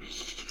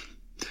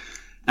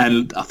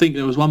 And I think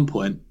there was one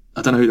point,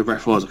 I don't know who the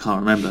ref was, I can't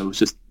remember, it was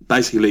just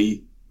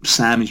basically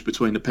sandwiched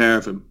between the pair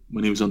of them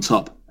when he was on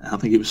top. And I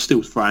think he was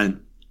still throwing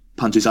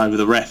punches over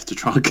the ref to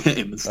try and get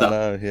him and stuff. I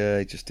know, yeah,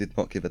 he just did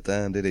not give a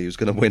damn, did he? He was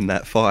going to win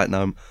that fight,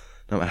 no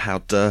matter how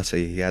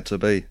dirty he had to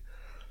be.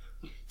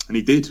 And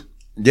he did.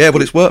 Yeah,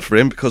 well, it's worked for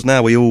him, because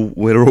now we're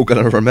all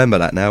going to remember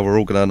that now. We're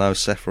all going to know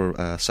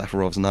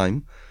Safarov's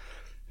name.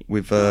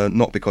 With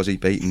not because he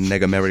beat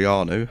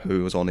Negomereanu,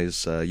 who was on his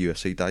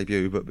UFC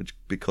debut, but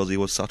because he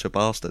was such a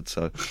bastard.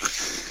 So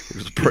it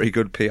was a pretty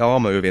good PR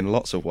move in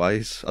lots of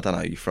ways. I don't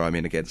know who you throw him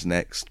in against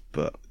next,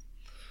 but...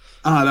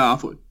 Oh, no, I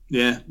thought,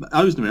 yeah,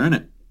 Ozdemir,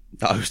 innit?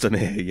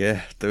 Ozdemir,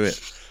 yeah, do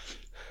it.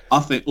 I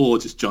think, or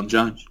just John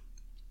Jones.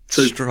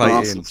 Straight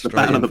in. The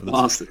battle of the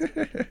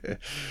bastard.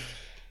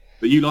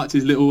 But you liked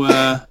his little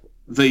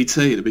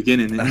VT at the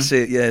beginning, didn't That's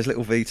you? it, yeah, his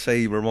little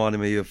VT reminded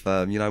me of,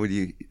 when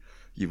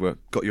you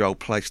got your old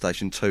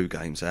PlayStation 2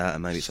 games out,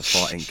 and maybe it's a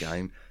fighting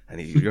game,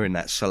 and you're in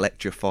that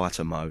select your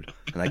fighter mode,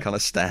 and they kind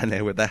of stand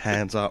there with their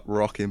hands up,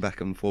 rocking back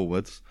and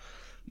forwards,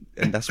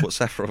 and that's what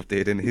Safarov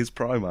did in his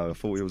promo. I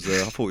thought it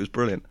was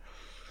brilliant.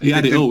 He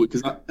had it all,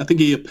 because I think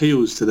he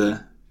appeals to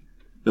the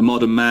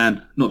modern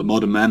man, not the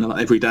modern man, the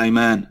everyday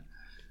man,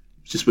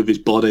 just with his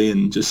body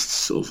and just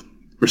sort of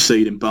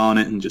receding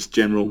Barnett and just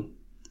general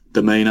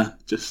demeanour.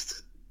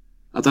 Just,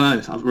 I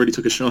don't know, I really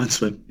took a shine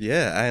to him.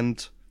 Yeah,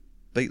 and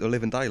beat the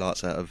living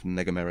daylights out of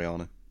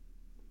Negomereanu.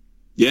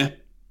 Yeah.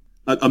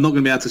 I'm not going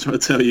to be able to try to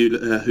tell you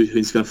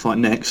who's going to fight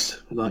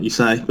next, like you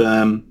say.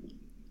 But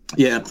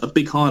yeah, a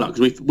big highlight,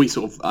 because we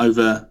sort of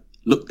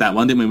overlooked that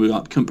one, didn't we? We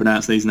couldn't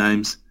pronounce these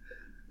names.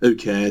 Who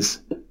cares?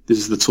 This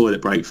is the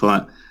toilet break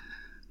fight.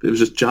 But it was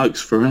just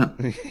jokes throughout.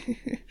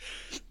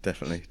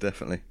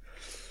 Definitely.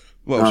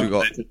 What else we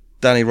got?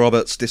 Danny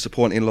Roberts,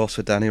 disappointing loss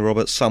for Danny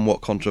Roberts, somewhat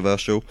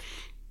controversial.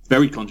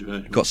 Very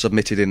controversial. Got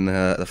submitted in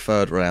the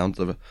third round.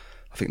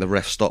 I think the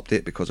ref stopped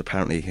it because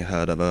apparently he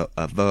heard of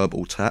a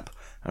verbal tap,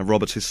 and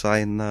Roberts is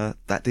saying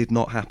that did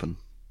not happen.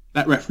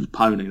 That ref was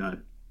pony, though.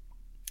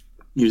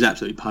 He was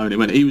absolutely pony.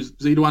 Was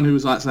he the one who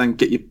was like saying,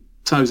 get your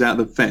toes out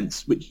of the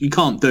fence, which you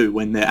can't do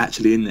when they're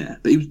actually in there.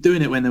 But he was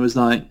doing it when there was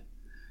like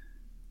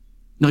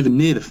not even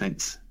near the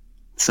fence.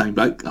 Same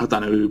bloke. I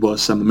don't know who it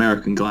was, some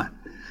American guy.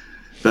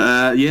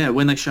 But yeah,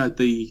 when they showed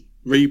the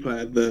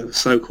replay of the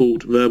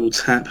so-called verbal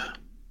tap,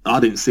 I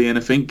didn't see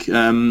anything.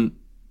 And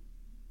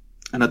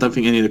I don't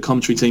think any of the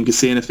commentary team could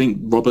see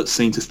anything. Roberts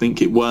seemed to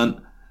think it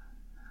weren't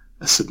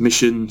a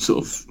submission,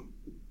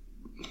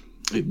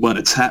 it weren't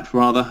a tap,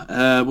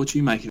 rather. What do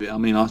you make of it? I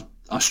mean,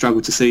 I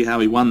struggled to see how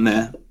he won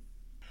there.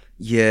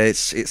 Yeah,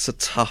 it's a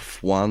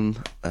tough one.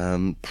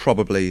 You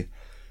probably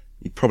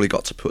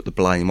got to put the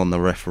blame on the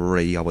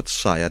referee, I would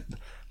say.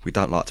 We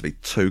don't like to be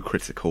too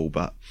critical,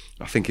 but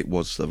I think it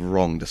was the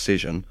wrong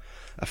decision.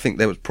 I think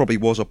there probably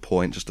was a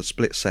point, just a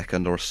split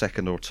second or a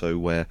second or two,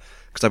 where,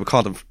 because they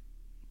were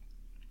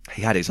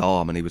he had his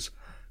arm and he was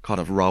kind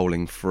of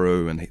rolling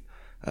through, and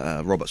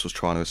Roberts was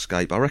trying to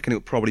escape. I reckon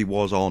it probably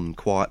was on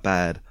quite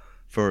bad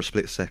for a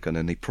split second,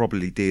 and he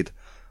probably did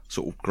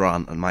sort of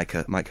grunt and make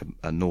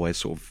a noise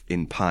sort of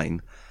in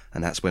pain,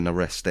 and that's when the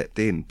ref stepped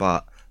in.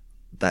 But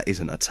that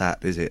isn't a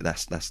tap, is it?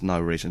 That's no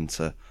reason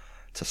to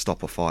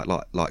stop a fight.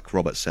 Like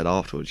Roberts said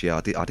afterwards, yeah,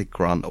 I did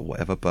grunt or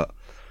whatever, but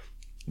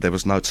there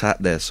was no tap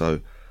there. So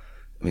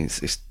I mean,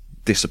 it's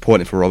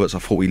disappointing for Roberts. I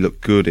thought he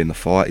looked good in the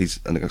fight. He's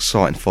an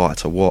exciting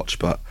fighter to watch,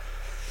 but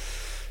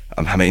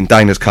I mean,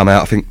 Dana's come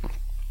out. I think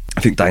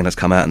Dana's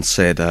come out and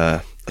said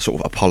sort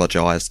of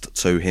apologised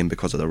to him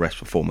because of the ref's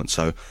performance.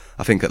 So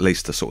I think at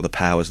least the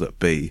powers that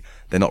be,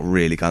 they're not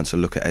really going to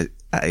look at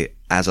it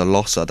as a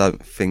loss. I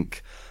don't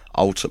think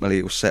ultimately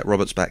it will set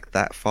Roberts back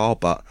that far,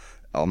 but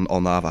on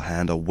the other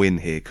hand, a win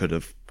here could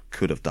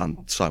have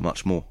done so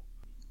much more.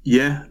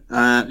 Yeah,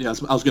 I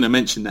was going to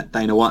mention that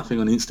Dana White thing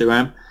on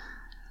Instagram.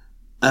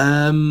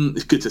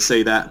 It's good to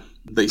see that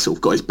he sort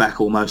of got his back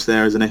almost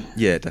there, isn't he?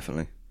 Yeah,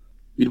 definitely.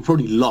 He'd have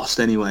probably lost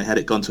anyway had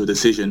it gone to a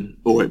decision,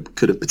 or it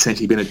could have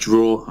potentially been a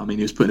draw. I mean,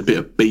 he was putting a bit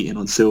of beating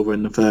on Silva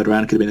in the third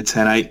round. It could have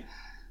been a 10-8.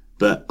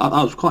 But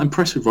I was quite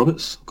impressed with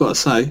Roberts, I've got to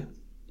say.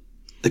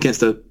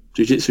 Against a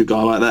jiu-jitsu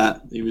guy like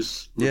that, he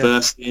was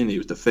reversing, he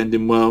was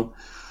defending well.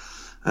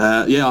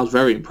 I was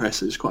very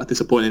impressed. It was quite a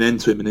disappointing end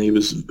to him, and he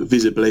was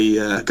visibly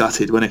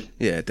gutted, wasn't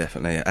he? Yeah,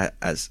 definitely.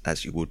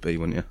 As you would be,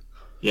 wouldn't you?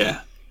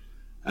 Yeah.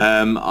 Do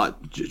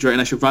you reckon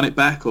they should run it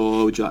back,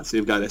 or would you like to see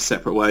them go their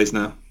separate ways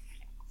now?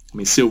 I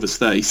mean, Silva's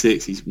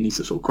 36. He needs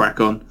to sort of crack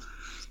on.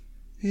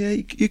 Yeah,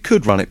 you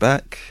could run it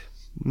back.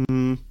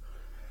 I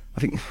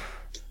think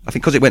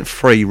because it went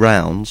 3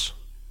 rounds,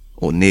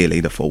 or nearly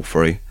the full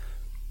 3,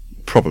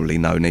 probably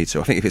no need to.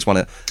 I think if it's one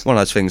of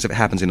those things, if it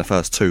happens in the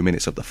first 2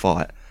 minutes of the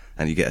fight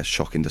and you get a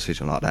shocking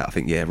decision like that, I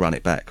think, run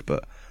it back.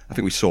 But I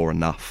think we saw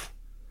enough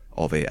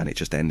of it and it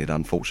just ended,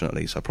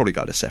 unfortunately. So probably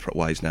go their separate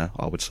ways now,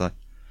 I would say.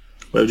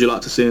 Where would you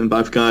like to see them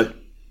both go?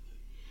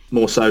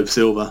 More so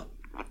Silva.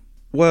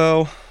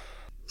 Well,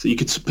 so you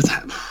could,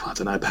 I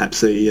don't know,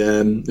 perhaps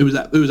who was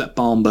that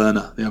barn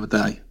burner the other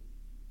day?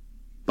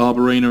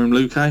 Barberina and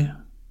Luque?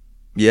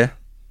 Yeah.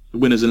 The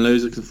winners and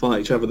losers can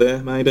fight each other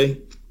there,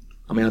 maybe.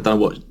 I mean, I don't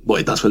know what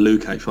it does for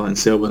Luque fighting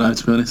Silva, though,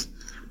 to be honest.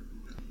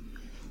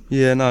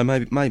 Yeah, no,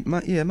 maybe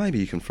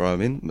you can throw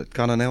him in. But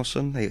Gunnar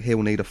Nelson,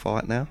 he'll need a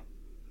fight now.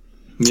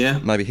 Yeah.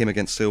 Maybe him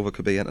against Silva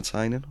could be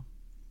entertaining.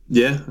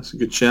 Yeah, that's a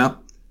good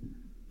shout.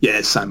 Yeah,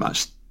 it's so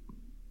much,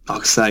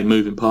 like I say,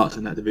 moving parts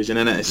in that division,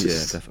 isn't it? It's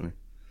just, definitely.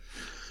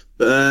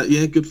 But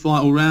good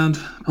fight all round.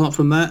 Apart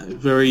from that,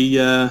 very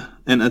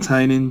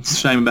entertaining.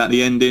 Shame about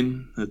the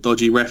ending, the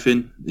dodgy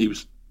reffing. He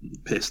was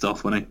pissed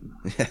off, wasn't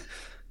he?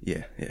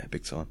 Yeah,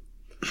 big time.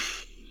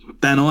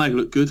 Dan Ige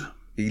looked good.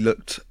 He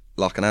looked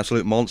like an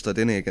absolute monster,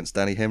 didn't he, against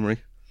Danny Henry?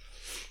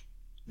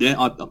 Yeah,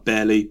 I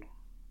barely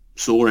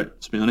saw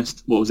it, to be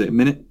honest. What was it, a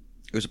minute?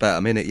 It was about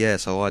a minute, yeah.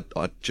 So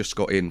I just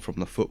got in from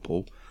the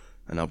football,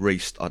 and I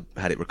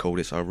had it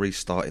recorded, so I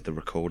restarted the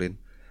recording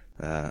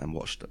and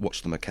watched the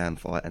McCann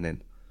fight, and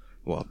then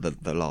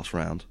the last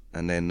round,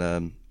 and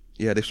then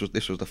this was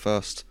the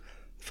first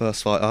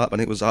fight up,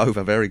 and it was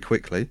over very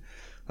quickly.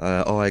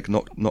 Ige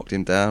knocked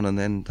him down, and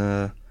then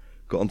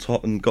got on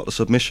top and got the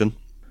submission.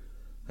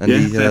 And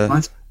he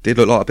did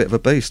look like a bit of a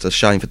beast. A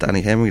shame for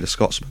Danny Henry, the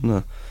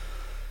Scotsman.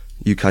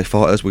 UK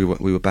fighters, we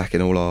were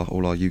backing all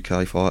our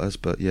UK fighters,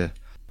 but yeah.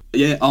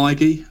 Yeah,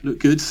 Ige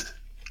looked good,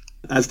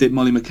 as did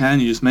Molly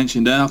McCann. You just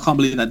mentioned there. I can't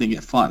believe they didn't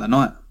get a fight that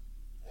night.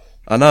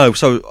 I know.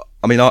 So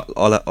I mean, I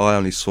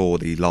only saw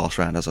the last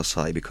round, as I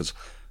say, because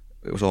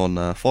it was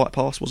on Fight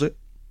Pass, was it?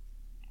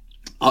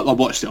 I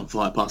watched it on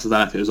Fight Pass. I don't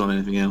know if it was on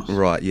anything else.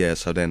 Right, yeah.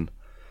 So then,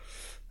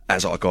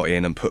 as I got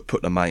in and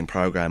put the main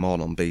programme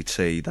on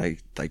BT, they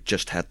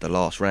just had the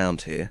last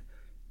round here.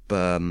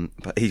 But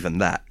even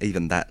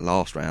that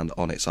last round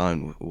on its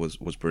own was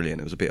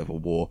brilliant. It was a bit of a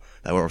war.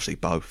 They were obviously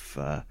both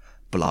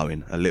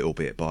blowing a little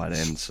bit by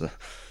then. So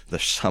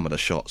some of the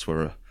shots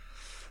were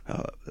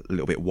a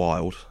little bit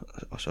wild,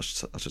 I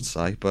should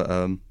say.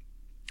 But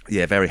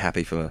very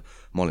happy for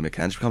Molly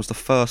McCann. She becomes the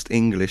first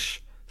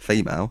English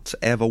female to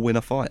ever win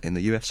a fight in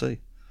the UFC.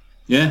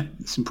 Yeah,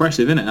 it's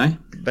impressive, isn't it, eh?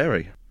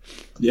 Very.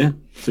 Yeah,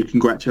 so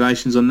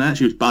congratulations on that.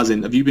 She was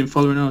buzzing. Have you been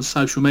following her on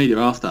social media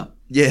after?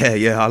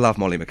 Yeah, I love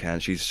Molly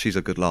McCann. She's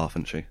a good laugh,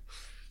 isn't she?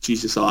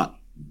 She's just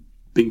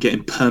been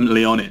getting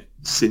permanently on it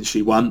since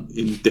she won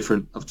in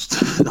different,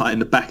 in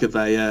the back of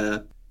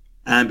a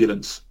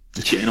ambulance,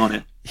 just getting on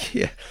it.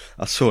 Yeah,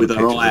 I saw with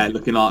her eye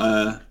looking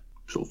like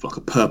sort of like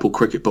a purple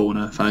cricket ball in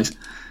her face.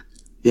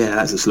 Yeah,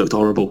 that just looked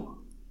horrible.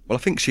 Well,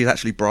 I think she's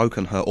actually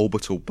broken her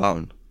orbital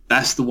bone.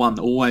 That's the one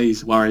that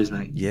always worries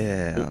me.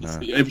 Yeah, I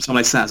know. Every time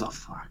they say it, it's like,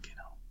 fucking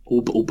hell,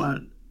 orbital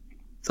bone.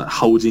 It's like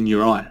holds in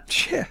your eye.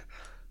 Yeah.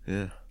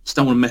 Just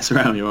don't want to mess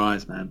around with your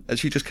eyes, man. And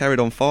she just carried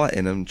on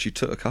fighting, and she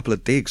took a couple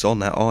of digs on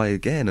that eye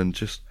again, and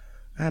just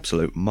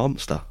absolute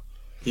monster.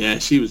 Yeah,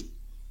 she was.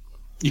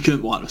 You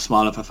couldn't wipe a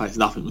smile off her face.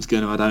 Nothing was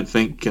going to, I don't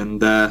think.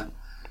 And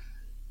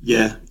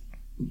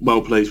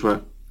well pleased for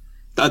her.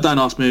 Don't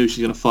ask me who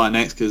she's going to fight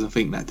next, because I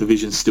think that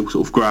division's still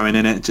sort of growing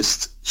in it.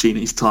 Just she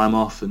needs time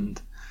off,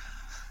 and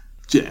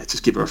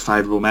just give her a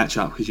favourable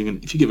matchup, because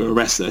if you give her a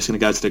wrestler, it's going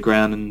to go to the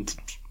ground and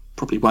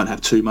probably won't have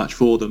too much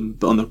for them.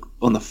 But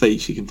on the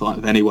feet, she can fight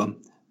with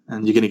anyone,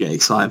 and you're going to get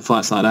exciting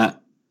fights like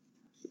that.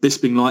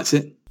 Bisping likes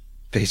it.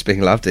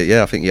 Bisping loved it.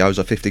 Yeah, I think he owes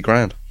her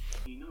 $50,000.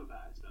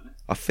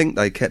 I think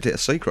they kept it a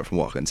secret from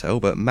what I can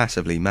tell, but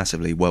massively,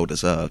 massively well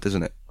deserved,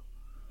 isn't it?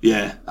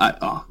 Yeah,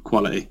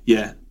 quality.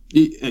 Yeah,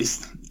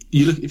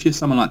 you look, if you're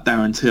someone like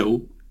Darren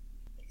Till,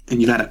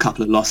 and you've had a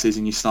couple of losses,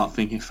 and you start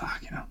thinking,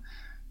 "Fuck,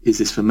 is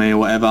this for me or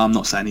whatever?" I'm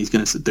not saying he's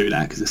going to do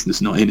that, because it's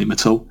just not in him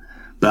at all.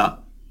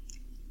 But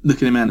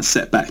looking at him at the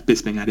setbacks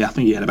Bisping had, I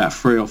think he had about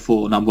 3 or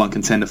 4 number one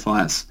contender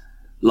fights,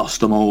 lost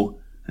them all,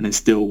 and then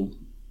still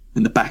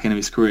in the back end of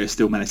his career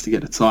still managed to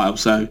get the title.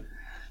 So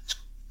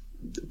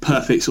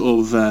perfect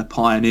sort of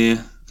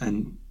pioneer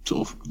and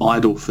sort of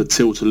idol for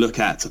Till to look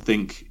at, to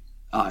think,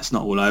 it's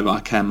not all over, I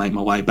can make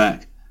my way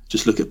back.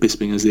 just look at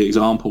Bisping as the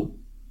example.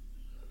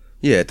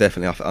 Yeah,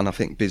 definitely. And I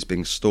think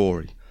Bisping's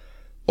story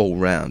all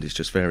round is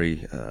just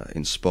very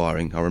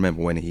inspiring. I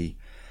remember when he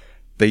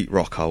beat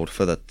Rockhold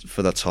for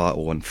the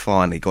title and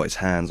finally got his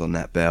hands on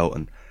that belt,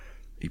 and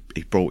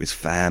he brought his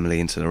family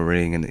into the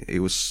ring, and it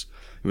was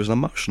an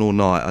emotional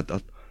night.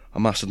 I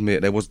must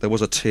admit there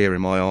was a tear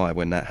in my eye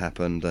when that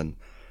happened, and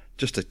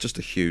just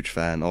a huge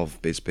fan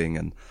of Bisping,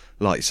 and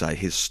like you say,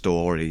 his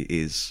story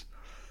is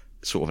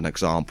sort of an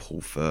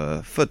example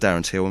for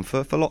Darren Till and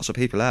for lots of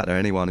people out there.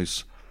 Anyone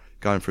who's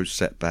going through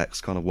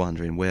setbacks, kind of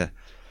wondering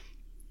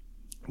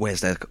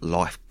where's their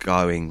life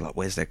going, like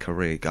where's their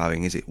career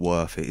going, is it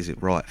worth it, is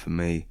it right for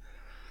me?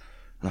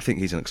 And I think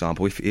he's an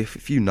example. If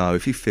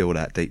you feel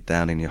that deep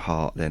down in your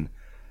heart, then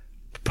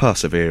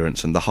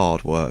perseverance and the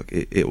hard work,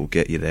 it will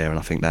get you there. And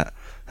I think that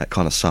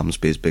kind of sums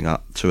Bisping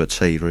up to a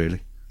T,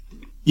 really.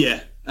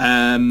 Yeah,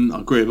 I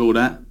agree with all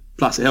that.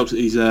 Plus it helps that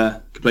he's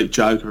a complete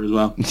joker as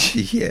well.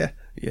 yeah.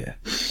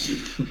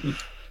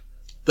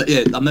 But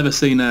yeah, I've never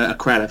seen a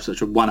crowd have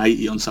such a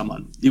 180 on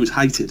someone. He was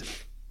hated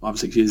 5 or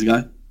 6 years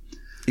ago.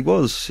 He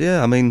was,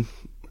 yeah. I mean,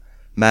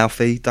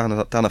 mouthy, done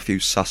a few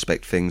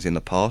suspect things in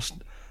the past.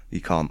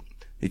 You can't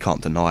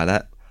deny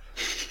that.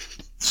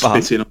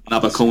 Spitting on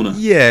another corner.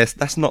 Yes,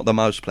 that's not the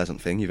most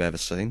pleasant thing you've ever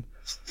seen.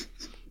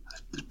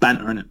 It's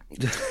banter, isn't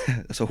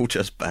it? It's all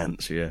just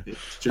bants, yeah.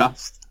 It's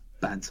just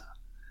banter.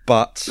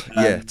 But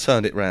yeah,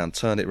 turned it round,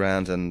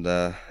 and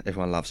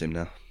everyone loves him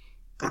now.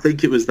 I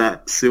think it was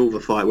that Silver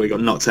fight where he got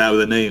knocked out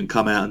with a knee and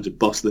come out and just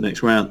bossed the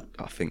next round.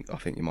 I think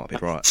you might be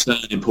right.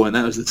 Turning point.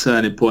 That was the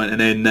turning point. And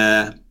then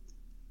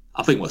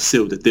I think what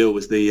sealed the deal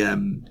was the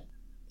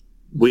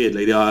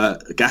weirdly the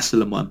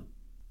Gastelum one.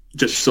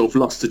 Just sort of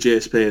lost to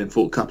GSP and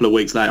fought a couple of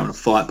weeks later on a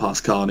Fight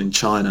Pass card in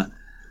China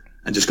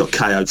and just got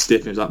KO'd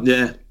stiff. He was like,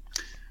 yeah,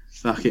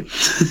 fuck it.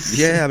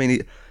 Yeah, I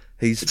mean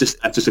he's just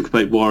a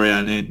complete warrior,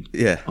 and then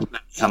I'm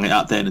glad he hung it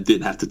up then and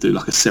didn't have to do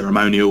like a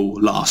ceremonial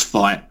last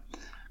fight.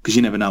 Because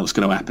you never know what's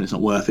going to happen. It's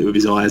not worth it with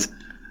his eyes.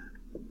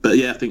 But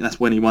yeah, I think that's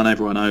when he won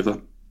everyone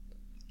over.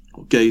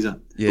 Or Geezer.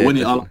 Yeah, but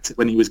I liked it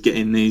when he was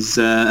getting his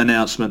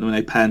announcement, when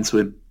they panned to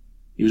him.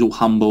 He was all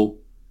humble,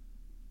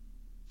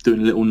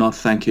 doing a little nod,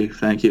 thank you,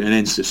 and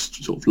then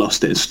just sort of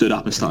lost it and stood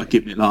up and started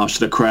giving it large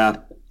to the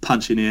crowd,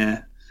 punching the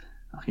air.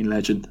 Fucking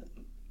legend.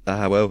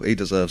 Well, he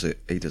deserves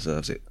it.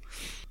 Was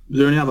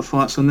there any other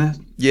fights on there?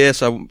 Yeah,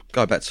 so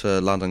go back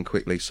to London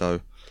quickly.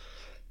 So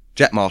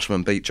Jack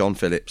Marshman beat John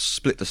Phillips,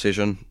 split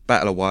decision,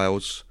 Battle of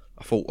Wales.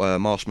 I thought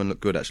Marshman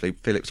looked good, actually.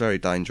 Phillips very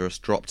dangerous,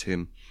 dropped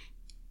him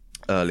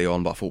early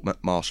on, but I thought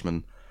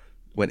Marshman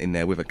went in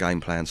there with a game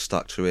plan,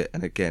 stuck to it,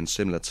 and again,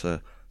 similar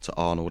to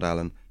Arnold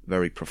Allen,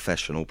 very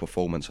professional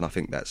performance, and I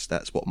think that's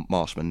what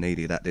Marshman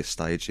needed at this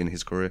stage in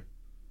his career.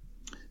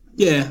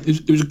 Yeah,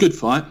 it was a good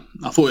fight.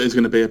 I thought it was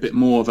going to be a bit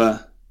more of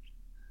a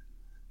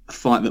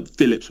fight that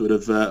Phillips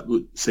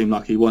would seem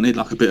like he wanted,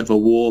 like a bit of a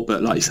war,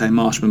 but like you say,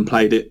 Marshman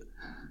played it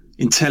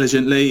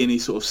intelligently and he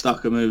sort of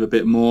stuck a move a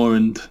bit more,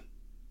 and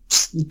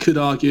you could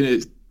argue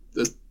it's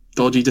a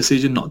dodgy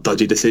decision. Not a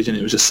dodgy decision,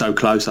 it was just so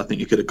close. I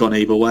think it could have gone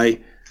either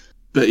way.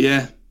 But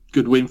yeah,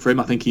 good win for him.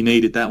 I think he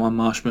needed that one,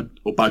 Marshman,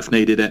 or both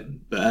needed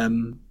it. But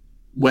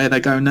where they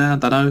go now, I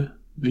don't know.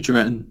 Who do you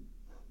reckon?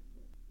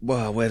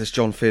 Well, where does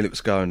John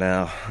Phillips go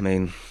now? I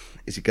mean,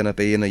 is he going to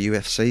be in the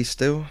UFC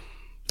still?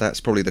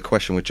 That's probably the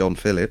question with John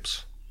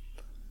Phillips.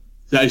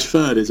 That is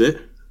third, is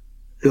it?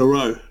 In a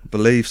row? I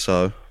believe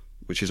so,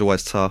 which is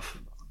always tough.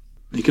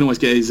 He can always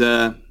get his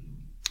a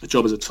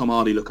job as a Tom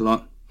Hardy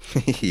lookalike.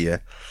 Yeah.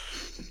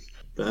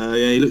 But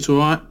yeah, he looked all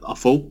right, I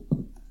thought.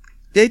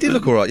 Yeah, he did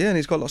look all right, yeah, and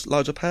he's got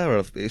loads of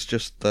power. It's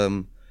just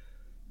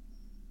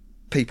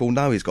people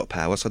know he's got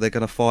power, so they're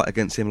going to fight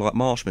against him like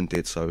Marshman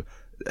did. So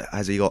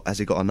has he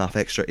got enough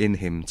extra in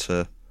him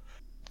to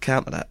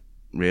counter that,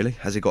 really?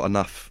 Has he got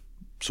enough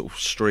sort of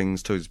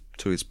strings to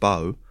his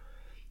bow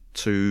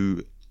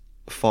to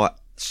fight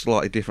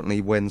slightly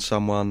differently when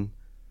someone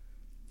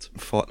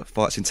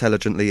fights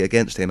intelligently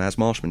against him, as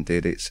Marshman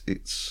did? It's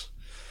it's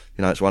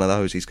one of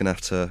those. He's going to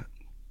have to,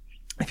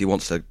 if he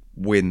wants to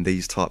win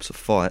these types of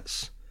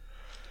fights,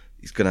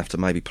 he's going to have to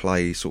maybe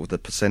play sort of the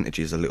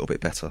percentages a little bit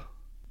better.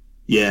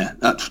 Yeah,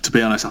 to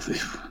be honest, I think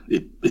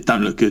it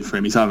don't look good for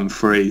him. He's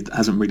 0-3,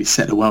 hasn't really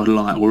set the world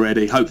alight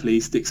already. Hopefully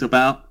he sticks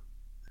about,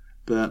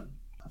 but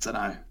I don't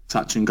know,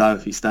 touch and go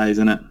if he stays,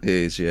 isn't it? It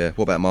is, yeah.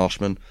 What about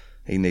Marshman?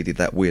 He needed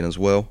that win as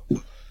well.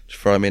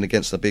 Just throw him in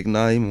against a big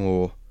name,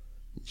 or...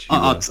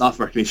 I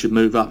reckon he should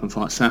move up and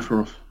fight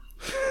Safarov.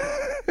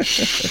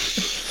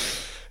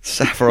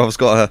 Safarov's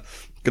going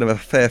to have a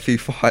fair few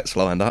fights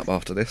lined up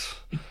after this.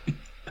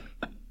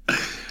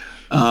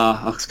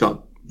 I just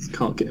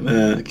can't get him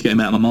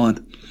out of my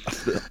mind.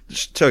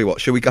 Just tell you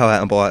what, should we go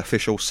out and buy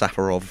official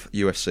Safarov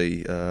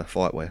UFC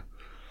fightwear?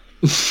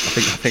 I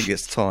think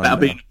it's time. That'll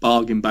be in a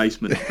bargain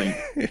basement, I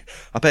think.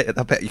 I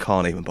bet you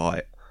can't even buy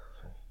it.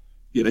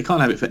 Yeah, they can't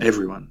have it for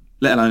everyone,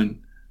 let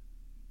alone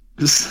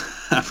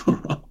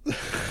Safarov.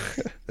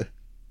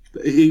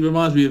 He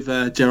reminds me of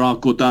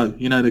Gerard Gordeau,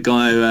 you know, the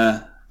guy who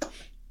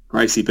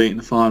Gracie beat in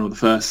the final of the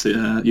first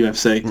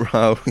UFC.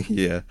 Oh,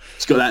 yeah.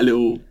 He's got that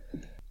little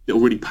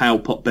little really pale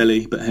pot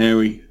belly but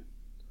hairy,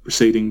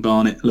 receding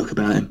Barnet look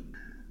about him,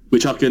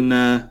 which I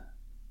can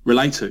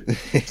relate to.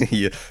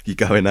 You're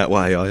going that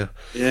way, are you?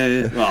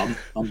 Yeah. Well,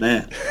 I'm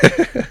there.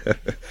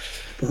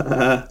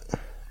 But,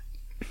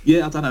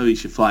 yeah, I don't know who he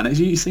should fight. Have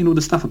you seen all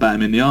the stuff about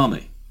him in the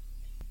army?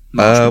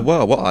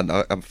 Well, what I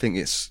know, I think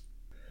it's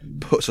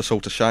puts us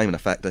all to shame in the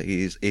fact that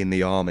he is in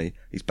the army.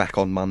 He's back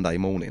on Monday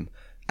morning,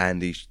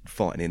 and he's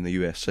fighting in the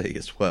UFC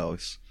as well.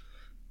 It's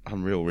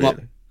unreal, really. Well,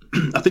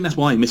 I think that's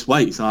why he missed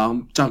weight. So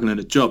I'm juggling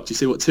a job. Do you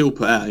see what Till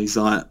put out? He's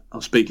like, I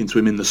was speaking to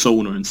him in the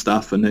sauna and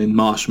stuff, and then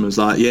Marshall was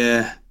like,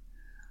 "Yeah,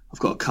 I've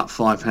got to cut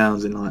 5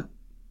 pounds in like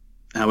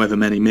however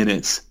many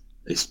minutes.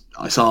 It's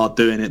hard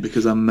doing it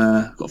because I'm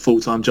got a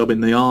full-time job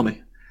in the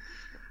army."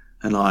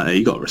 And like,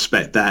 you got to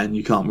respect that, and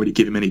you can't really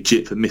give him any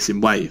jip for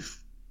missing weight.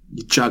 If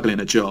you're juggling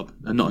a job,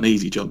 and not an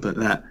easy job, but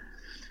that,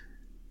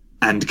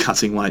 and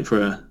cutting weight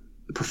for a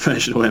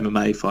professional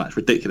MMA fight, it's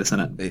ridiculous,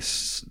 isn't it?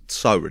 It's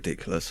so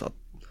ridiculous.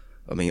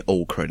 I mean,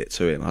 all credit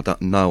to him. I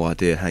don't no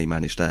idea how he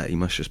managed that. He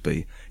must just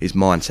be, his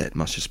mindset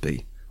must just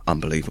be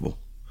unbelievable.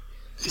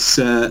 It's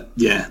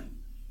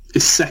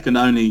it's second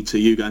only to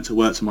you going to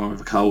work tomorrow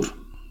with a cold.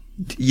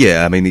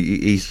 Yeah, I mean,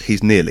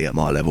 he's nearly at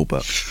my level,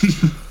 but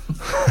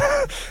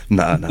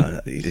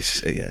no,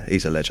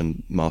 he's a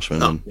legend,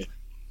 Marshall. Oh, yeah.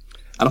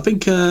 And I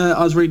think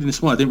I was reading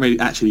this morning. I didn't really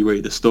actually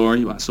read the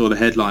story, but I saw the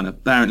headline.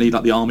 Apparently,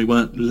 like the army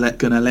weren't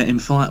going to let him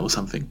fight or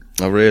something.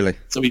 Oh, really?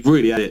 So he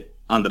really had it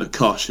under the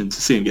cosh, and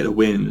to see him get a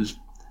win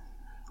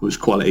was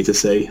quality to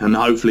see. And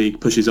hopefully, he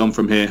pushes on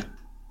from here.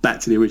 Back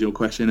to the original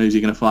question: who's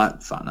he going to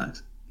fight? Fuck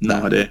knows.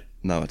 No idea.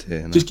 No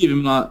idea. No. Just give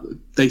him like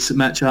decent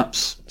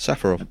matchups.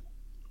 Safarov.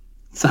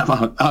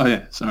 Oh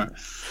yeah, sorry.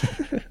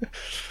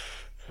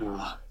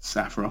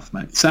 Safarov,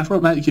 mate.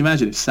 Safarov, mate. Can you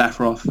imagine if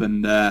Safarov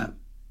and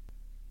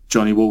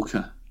Johnny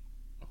Walker?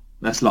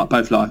 That's like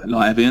both light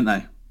heavy, aren't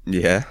they?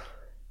 Yeah.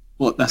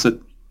 What? That's a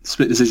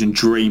split decision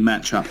dream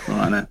matchup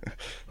right there.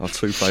 Our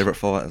 2 favourite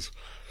fighters.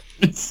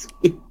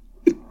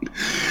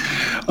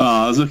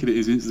 I was looking at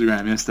his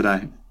Instagram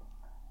yesterday.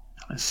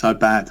 It's so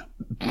bad.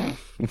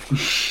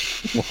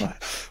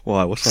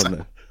 Why? What's on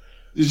there?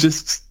 It's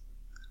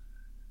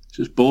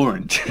just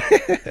boring.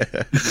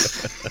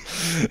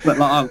 But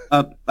like,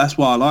 that's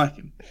why I like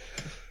him.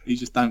 He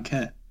just don't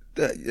care.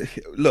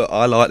 Look,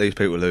 I like these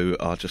people who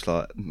are just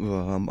like,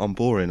 well, I'm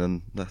boring,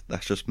 and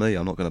that's just me.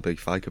 I'm not going to be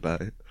fake about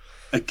it.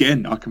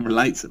 Again, I can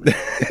relate to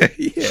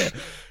it.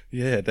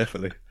 Yeah,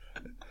 definitely.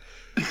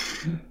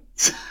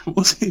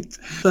 What's his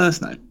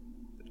first name?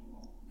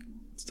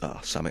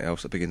 Something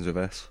else that begins with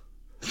S.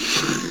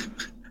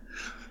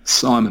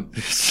 Simon.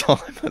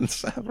 Simon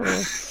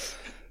Safarov.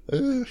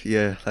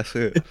 Yeah, that's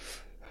it.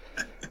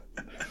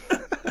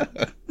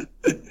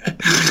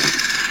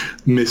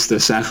 Mr.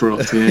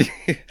 Safarov,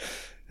 yeah.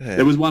 Yeah.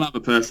 There was one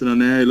other person on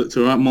there who looked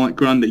alright, Mike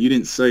Grundy. You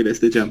didn't see this,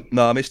 did you?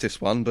 No, I missed this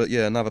one, but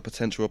yeah, another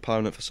potential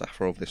opponent for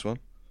Safarov, this one.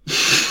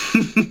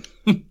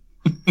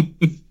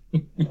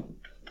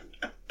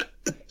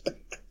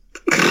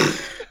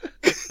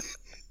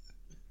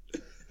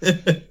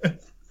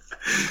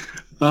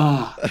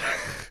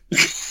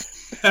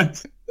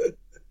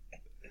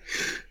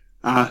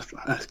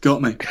 That's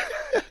got me.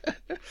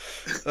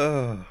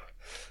 Oh,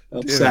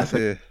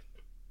 Safarov.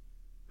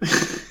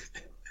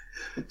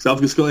 So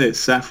I've just got here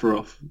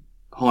Safarov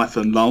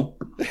 -lol.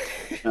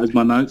 That's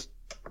my notes.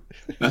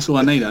 That's all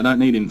I need. I don't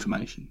need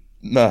information.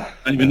 No, I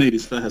don't even need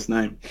his first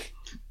name.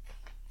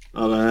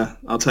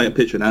 I'll take a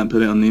picture of that and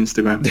put it on the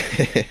Instagram.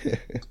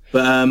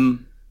 But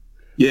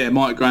yeah,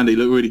 Mike Grundy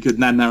looked really good.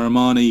 Nan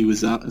Narimani, he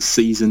was not a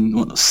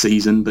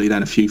season, but he'd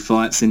had a few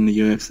fights in the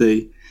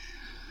UFC.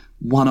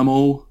 Won them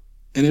all,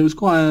 and it was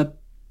quite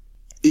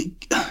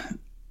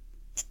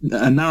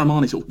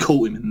Narimani sort of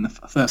caught him in the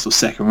first or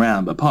second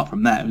round, but apart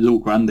from that, it was all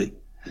Grundy.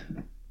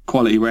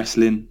 Quality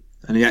wrestling,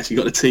 and he actually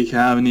got the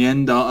TKO in the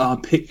end. I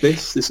picked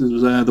this. This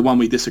was the one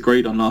we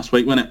disagreed on last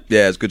week, wasn't it?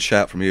 Yeah, it's a good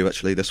shout from you,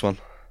 actually, this one.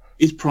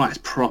 His price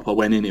proper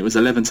went in. It was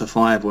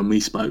 11-5 when we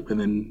spoke, and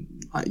then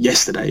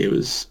yesterday it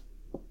was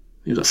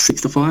like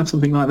 6-5,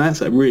 something like that.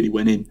 So it really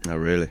went in. Oh,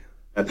 really?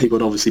 People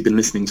had obviously been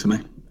listening to me.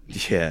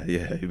 Yeah,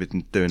 you've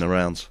been doing the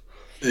rounds.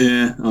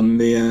 Yeah, on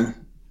the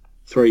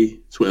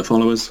 3 Twitter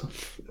followers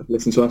have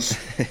listened to us.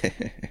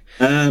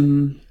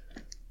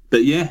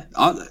 But yeah,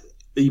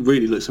 he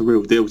really looks a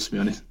real deal, to be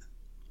honest.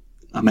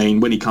 I mean,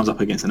 when he comes up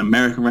against an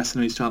American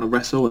wrestler he's trying to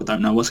wrestle, I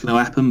don't know what's going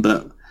to happen,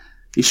 but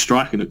he's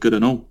striking look good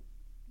and all.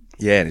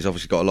 Yeah, and he's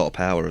obviously got a lot of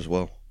power as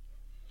well.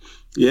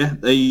 Yeah,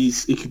 he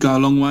could go a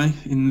long way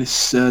in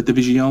this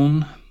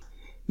division.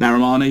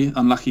 Narimani,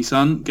 unlucky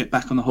son, get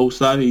back on the horse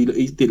though.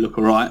 He did look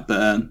alright, but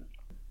a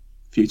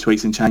few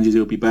tweaks and changes,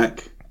 he'll be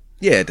back.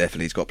 Yeah,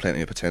 definitely, he's got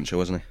plenty of potential,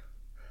 hasn't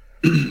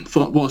he?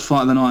 What was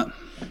fight of the night?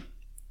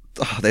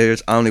 Oh,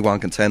 there's only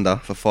one contender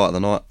for fight of the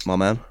night, my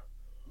man.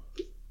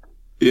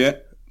 Yeah.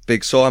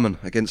 Big Simon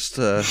against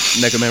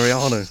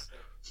Negomereanu.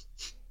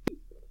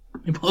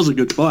 It was a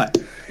good fight.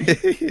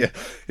 Yeah,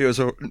 it was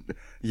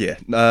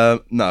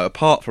no,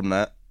 apart from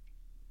that,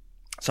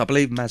 so I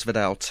believe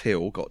Masvidal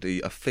Till got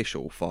the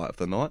official fight of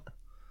the night.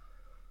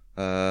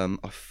 I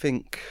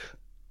think,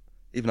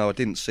 even though I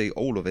didn't see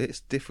all of it,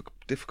 it's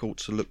difficult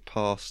to look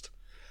past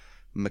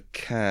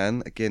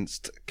McCann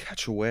against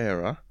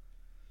Cachoeira.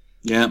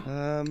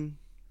 Yeah.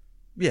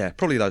 Yeah,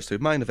 probably those two.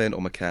 Main event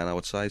or McCann, I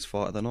would say, is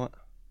fight of the night.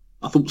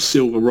 I thought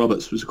Silver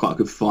Roberts was quite a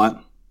good fight.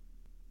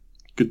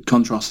 Good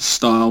contrast of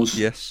styles.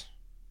 Yes.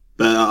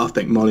 But I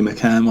think Molly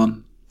McCann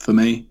won for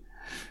me.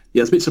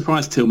 Yeah, I was a bit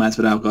surprised Till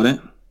Masvidal got it.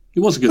 It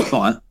was a good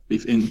fight,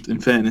 in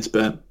fairness,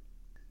 but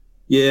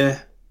yeah,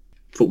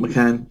 thought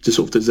McCann just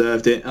sort of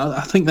deserved it.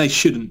 I think they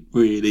shouldn't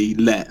really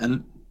let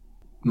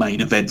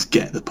main events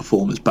get the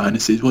performance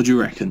bonuses. What do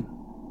you reckon?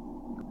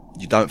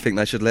 You don't think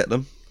they should let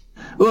them?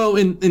 Well,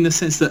 in the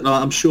sense that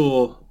I'm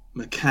sure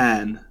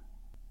McCann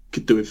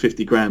could do with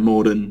 50 grand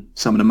more than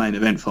some of the main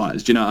event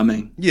fighters. Do you know what I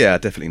mean? Yeah, I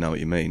definitely know what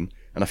you mean.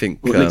 And I think...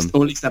 Or at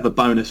least have a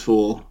bonus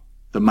for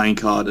the main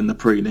card and the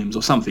prelims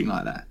or something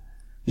like that.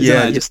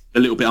 Just a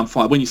little bit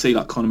unfair. When you see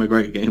like Conor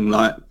McGregor getting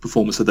like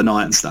performance of the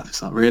night and stuff,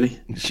 it's like, really?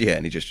 Yeah,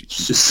 and he just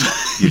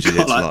usually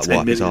it's like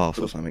wipe his arse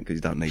or something because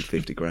you don't need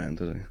 50 grand,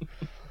 does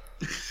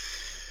he?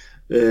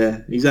 Yeah,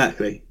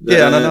 exactly.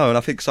 Yeah, and I know, and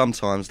I think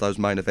sometimes those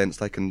main events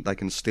they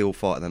can still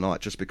fight of the night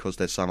just because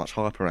there's so much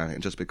hype around it,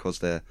 and just because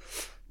they're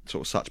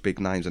sort of such big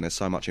names and there's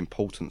so much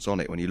importance on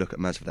it. When you look at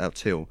Masvidal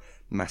Till,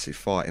 massive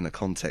fight in the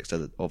context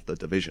of the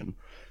division,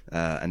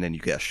 and then you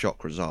get a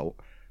shock result,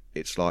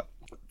 it's like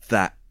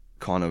that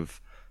kind of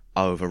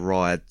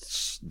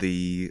overrides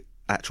the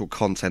actual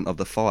content of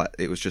the fight.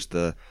 It was just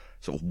the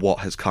sort of what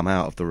has come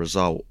out of the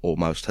result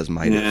almost has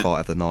made it fight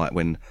of the night,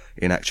 when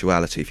in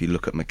actuality, if you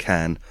look at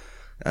McCann,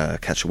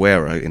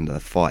 Cachoeira in the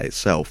fight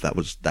itself, that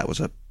was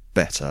a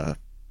better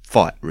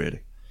fight, really.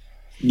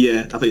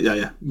 Yeah, I think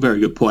very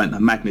good point. The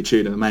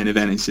magnitude of the main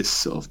event is just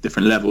sort of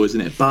different level,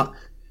 isn't it? But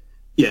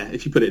yeah,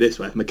 if you put it this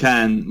way, if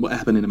what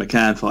happened in the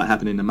McCann fight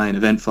happened in the main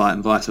event fight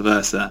and vice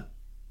versa,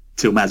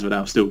 Till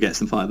Masvidal still gets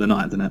the fight of the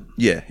night, doesn't it?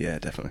 Yeah,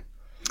 definitely.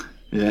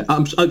 Yeah,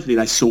 hopefully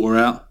they sort her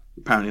out.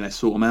 Apparently they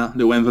sort them out.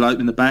 Little envelope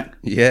in the back.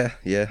 Yeah,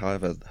 I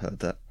have heard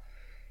that.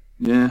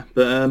 Yeah,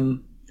 but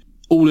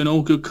all in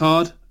all, good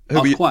card. I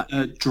was quite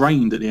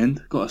drained at the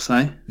end, got to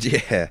say.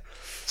 Yeah.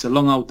 It's a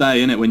long old day,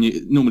 isn't it? When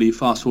you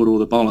fast forward all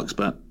the bollocks,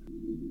 but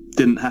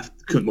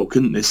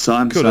couldn't this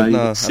time. So you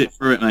got to sit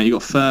through it, mate. You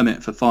got to firm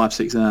it for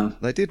 5-6 hours.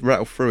 They did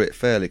rattle through it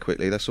fairly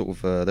quickly. They sort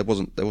of there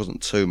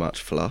wasn't too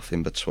much fluff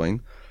in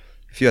between.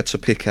 If you had to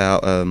pick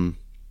out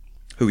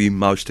who you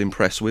most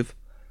impressed with,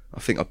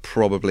 I think I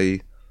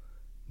probably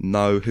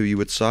know who you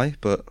would say,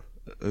 but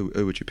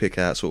who would you pick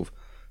out? Sort of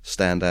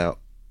standout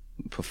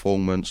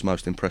performance,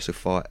 most impressive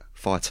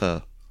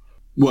fighter.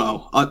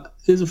 Well,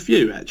 there's a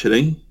few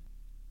actually.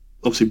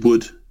 Obviously,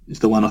 Wood is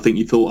the one I think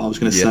you thought I was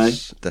going to say.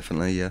 Yes,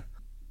 definitely, yeah.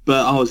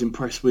 But I was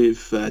impressed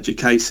with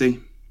Casey.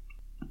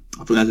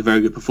 I think that's a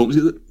very good performance.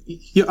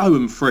 You're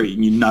 0-3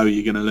 and you know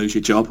you're going to lose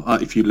your job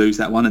if you lose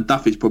that one. And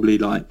Duffy's probably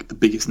like the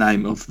biggest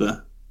name of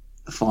the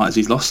fighters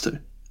he's lost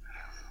to.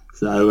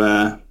 So,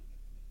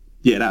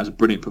 that was a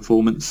brilliant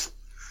performance.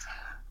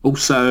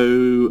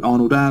 Also,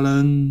 Arnold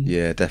Allen.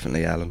 Yeah,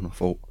 definitely Allen, I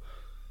thought.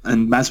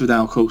 And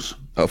Masvidal, of course.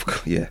 Of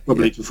course, yeah.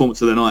 Probably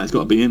performance of the night has got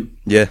to be him.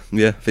 Yeah,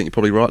 I think you're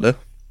probably right there.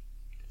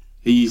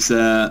 He's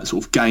sort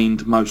of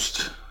gained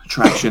most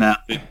traction out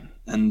of it.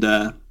 And,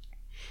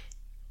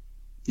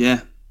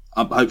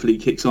 hopefully he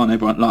kicks on.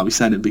 Everyone, like we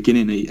said at the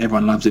beginning,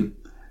 everyone loves him.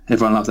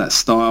 Everyone loves that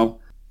style.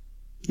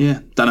 Yeah,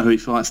 don't know who he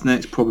fights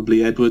next.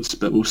 Probably Edwards,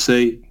 but we'll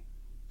see.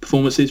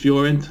 Performances for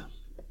your end?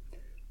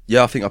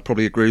 Yeah, I think I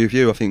probably agree with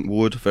you. I think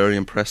Wood, very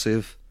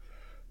impressive.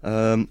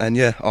 And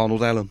yeah,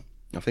 Arnold Allen,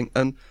 I think.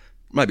 And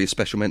maybe a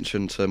special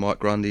mention to Mike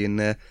Grundy in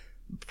there.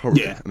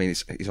 Probably, yeah. I mean,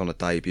 he's on a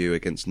debut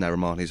against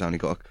Narimani. He's only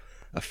got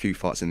a few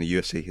fights in the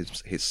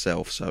UFC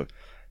himself, so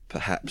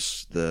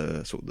perhaps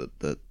the sort of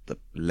the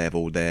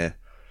level there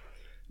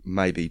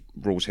maybe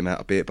rules him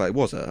out a bit. But it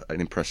was an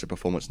impressive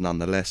performance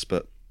nonetheless.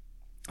 But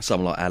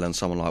someone like Allen,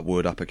 someone like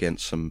Wood up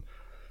against some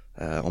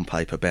on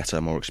paper better,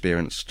 more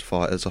experienced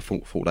fighters, I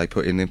thought they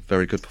put in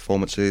very good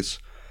performances,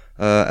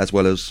 as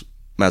well as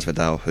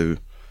Masvidal, who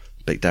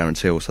beat Darren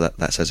Till, so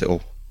that says it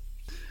all.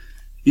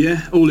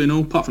 Yeah, all in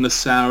all, apart from the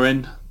sour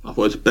end, I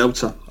thought it was a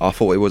belter. I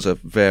thought it was a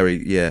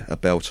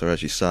belter,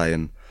 as you say,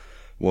 and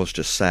was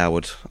just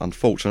soured,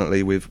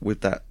 unfortunately,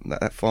 with that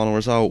final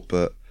result.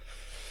 But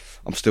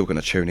I'm still going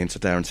to tune into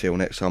Darren Till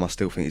next time. I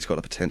still think he's got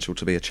the potential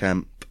to be a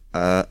champ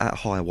at a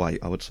higher weight,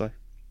 I would say.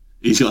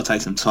 He's got to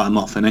take some time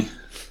off, hasn't he?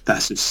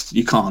 That's just,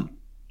 you can't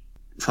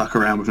fuck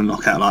around with a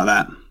knockout like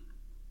that.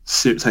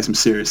 Take some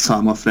serious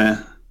time off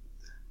there.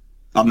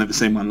 I've never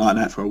seen one like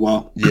that for a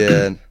while.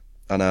 Yeah,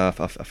 I know.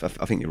 I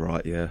think you're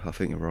right. Yeah, I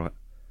think you're right,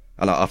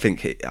 and I think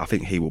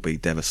he will be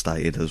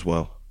devastated as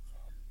well.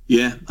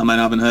 Yeah, I mean,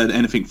 I haven't heard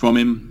anything from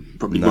him.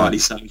 Probably rightly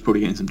so. He's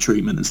probably getting some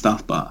treatment and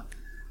stuff. But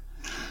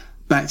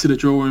back to the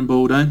drawing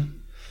board, eh?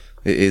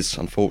 It is,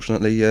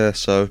 unfortunately. Yeah.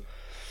 So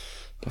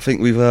I think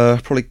we've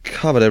probably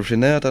covered everything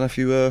there. I don't know if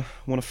you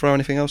want to throw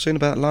anything else in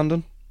about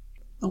London.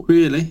 Not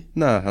really.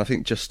 No, I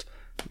think just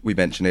we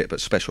mentioned it, but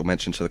special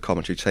mention to the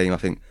commentary team. I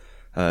think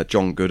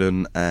John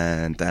Gooden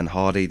and Dan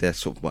Hardy, they're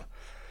sort of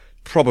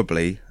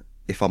probably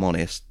if I'm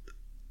honest,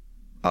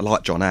 I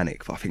like John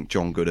Anik, but I think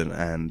John Gooden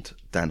and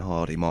Dan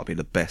Hardy might be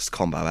the best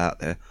combo out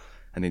there.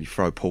 And then you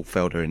throw Paul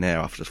Felder in there.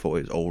 I just thought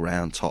it was all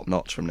round top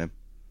notch from them.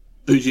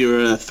 Who's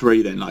your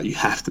three then? Like, you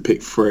have to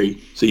pick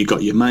three. So you've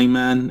got your main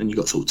man and you've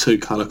got sort of two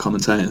colour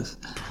commentators.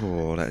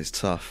 Oh, that is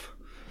tough.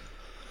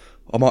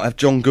 I might have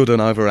John Gooden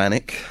over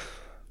Anik.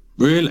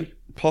 Really?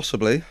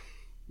 Possibly.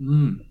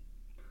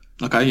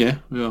 Okay, yeah.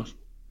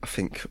 I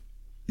think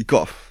you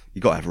got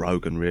to have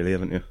Rogan, really,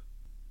 haven't you?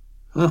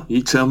 Well,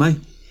 you tell me.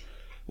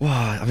 Well,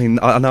 I mean,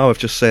 I know I've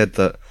just said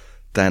that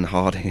Dan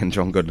Hardy and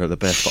John Gooden are the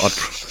best, but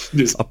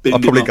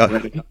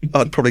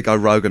I'd probably go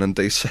Rogan and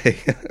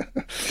DC.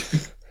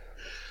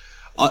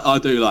 I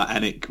do like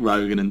Anik,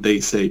 Rogan and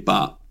DC,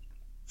 but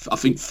I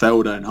think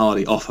Felder and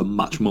Hardy offer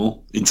much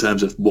more in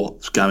terms of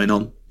what's going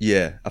on.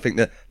 Yeah, I think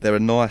that they're a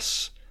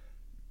nice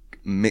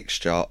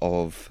mixture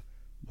of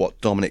what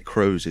Dominic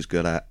Cruz is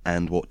good at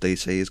and what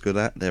DC is good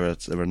at. They're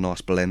a nice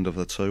blend of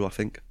the two, I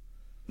think.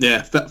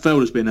 Yeah,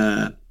 Felder's been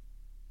a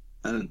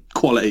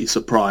quality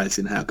surprise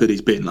in how good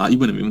he's been. Like, you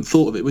wouldn't have even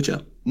thought of it, would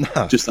you?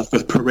 No. Just like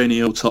a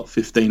perennial top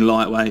 15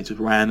 lightweight, just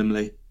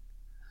randomly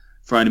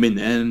throwing him in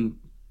there and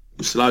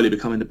slowly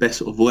becoming the best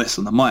sort of voice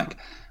on the mic.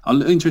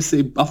 I'm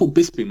interested. I thought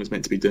Bisping was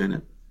meant to be doing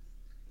it.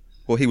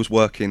 Well, he was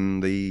working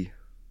the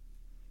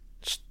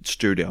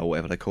studio or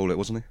whatever they call it,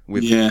 wasn't he?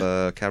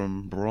 With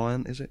Karen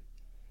Bryant, is it?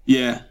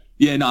 Yeah.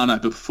 No.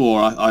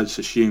 Before I just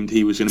assumed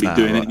he was going to be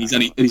doing it.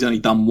 And he's only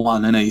done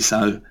one, hasn't he?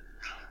 So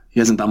he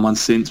hasn't done one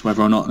since.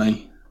 Whether or not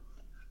they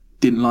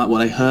didn't like what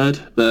they heard,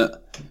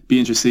 but be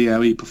interested to see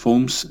how he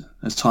performs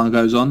as time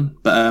goes on.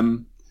 But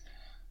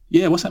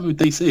what's happening with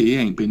DC? He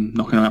ain't been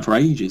knocking around for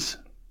ages.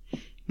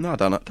 No, I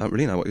don't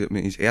really know what it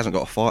means. He hasn't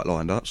got a fight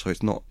lined up, so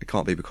it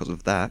can't be because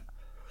of that.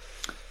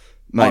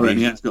 Maybe. I reckon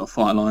he has got a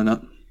fight lined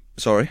up.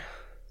 Sorry?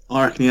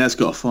 I reckon he has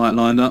got a fight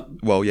lined up.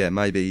 Well, yeah,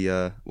 maybe,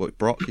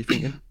 Brock, you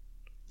thinking?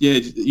 Yeah,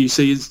 you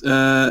see his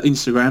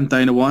Instagram,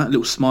 Dana White,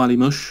 little smiley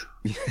mush.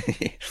 You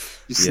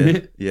see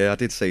it? Yeah, I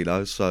did see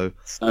those, so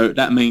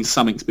that means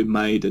something's been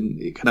made,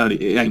 and it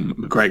ain't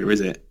McGregor,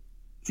 is it?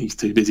 He's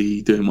too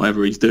busy doing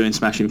whatever he's doing,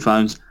 smashing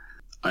phones.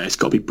 It's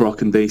got to be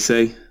Brock and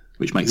DC,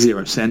 which makes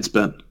zero sense,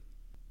 but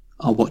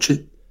I'll watch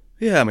it.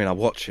 Yeah, I mean, I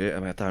watch it. I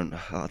mean,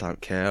 I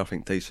don't care. I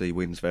think DC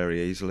wins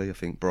very easily. I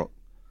think Brock,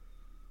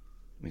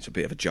 it's a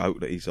bit of a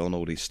joke that he's on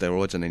all these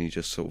steroids and then you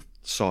just sort of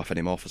siphon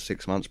him off for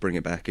 6 months, bring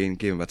him back in,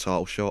 give him a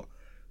title shot.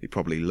 He'd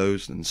probably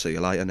lose and see you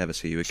later, never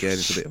see you again.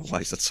 It's a bit of a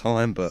waste of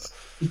time, but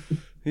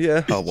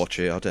yeah, I'll watch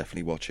it. I'll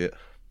definitely watch it.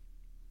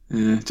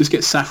 Yeah, just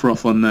get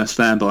Safarov on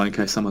standby in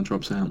case someone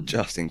drops out.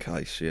 Just in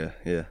case, yeah.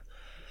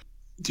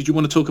 Did you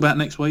want to talk about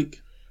next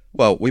week?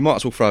 Well, we might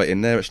as well throw it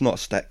in there. It's not a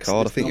stacked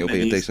card. I think it'll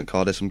be a decent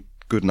card. There's some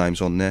good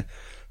names on there.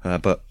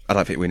 But I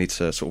don't think we need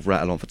to sort of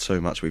rattle on for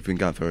too much. We've been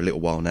going for a little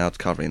while now to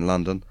cover it in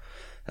London.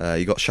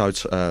 You got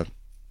Showtime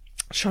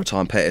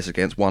Pettis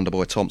against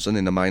Wonderboy Thompson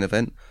in the main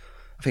event.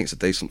 I think it's a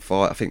decent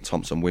fight. I think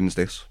Thompson wins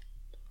this.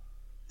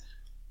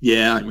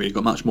 Yeah, I ain't really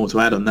got much more to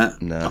add on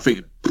that. No. I think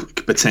it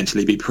could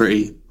potentially be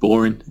pretty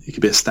boring. It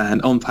could be a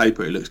stand. On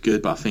paper, it looks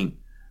good, but I think,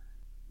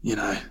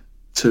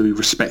 two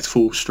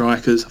respectful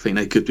strikers, I think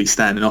they could be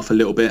standing off a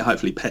little bit.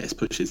 Hopefully Pettis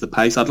pushes the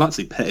pace. I'd like to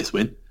see Pettis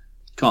win.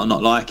 Can't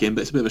not like him,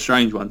 but it's a bit of a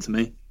strange one to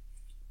me.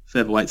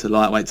 Featherweight to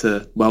lightweight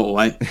to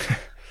welterweight.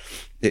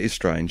 It is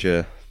strange,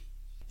 yeah.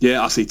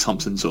 Yeah, I see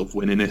Thompson sort of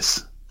winning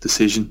this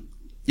decision.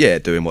 Yeah,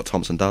 doing what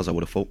Thompson does, I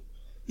would have thought.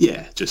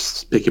 Yeah,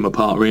 just pick him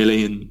apart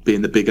really and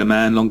being the bigger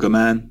man, longer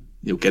man.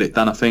 He'll get it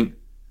done, I think.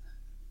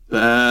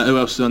 But who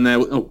else is on there?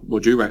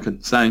 What do you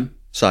reckon? Same,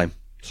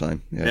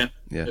 yeah.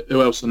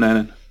 Who else on there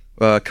then?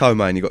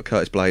 Co-main, you got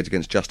Curtis Blades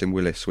against Justin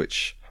Willis,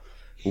 which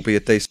will be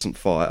a decent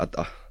fight.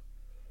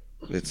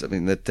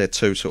 They're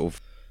two sort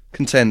of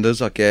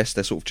contenders, I guess.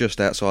 They're sort of just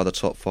outside the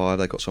top 5.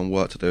 They've got some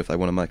work to do if they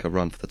want to make a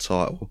run for the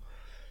title.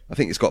 I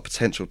think it's got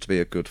potential to be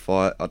a good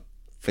fight. I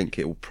think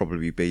it will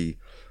probably be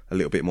a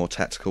little bit more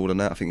tactical than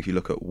that. I think if you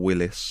look at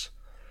Willis,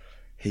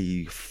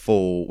 he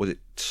fought, was it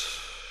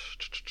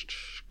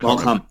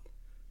Mark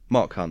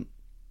Hunt.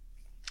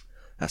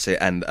 That's it,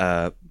 and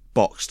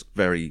boxed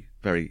very,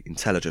 very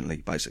intelligently,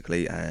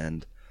 basically,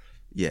 and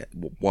yeah,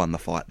 won the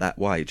fight that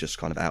way, just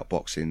kind of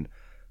outboxing,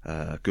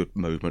 good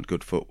movement,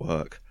 good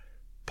footwork,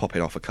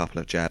 popping off a couple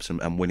of jabs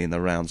and winning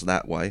the rounds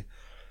that way,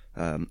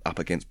 up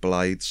against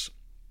Blades.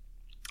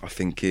 I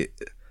think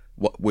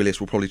Willis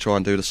will probably try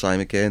and do the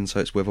same again, so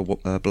it's whether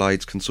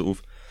Blades can sort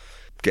of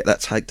get that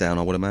takedown,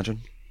 I would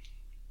imagine.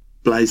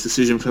 Blades'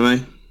 decision for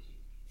me.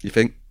 You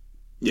think?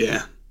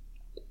 Yeah.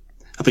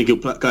 I think he'll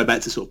go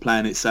back to sort of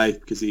playing it safe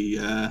because he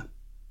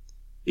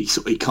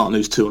can't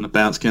lose 2 on the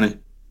bounce, can he?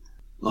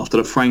 After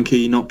the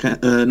Frankie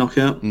knockout?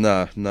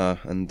 No,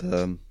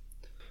 and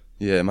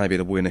yeah, maybe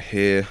the winner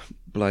here,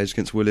 Blades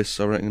against Willis,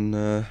 I reckon,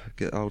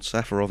 get old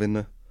Safarov in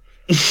there.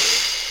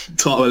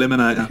 Title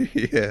eliminator.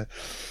 Yeah.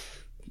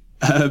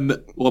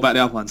 What about the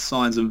other one,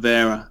 Sainz and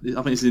Vera? I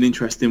think this is an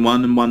interesting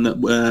one and one that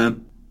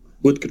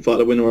Wood could fight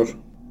the winner of.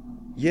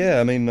 Yeah,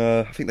 I mean,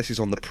 I think this is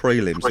on the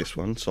prelims, this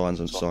one,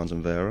 Sainz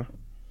and Vera.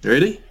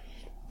 Really?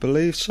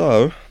 Believe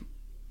so.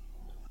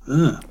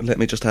 Let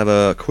me just have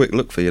a quick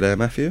look for you there,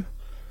 Matthew.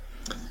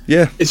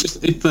 Yeah, It's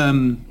just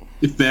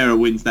if Vera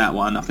wins that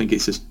one, I think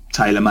it's just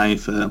tailor made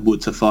for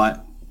Wood to fight.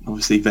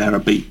 Obviously, Vera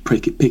beat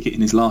Pickett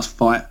in his last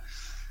fight.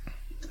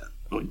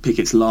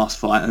 Pickett's last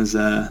fight as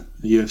a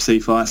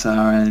UFC fighter,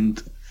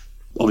 and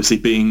obviously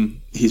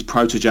being his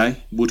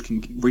protege, Wood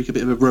can wreak a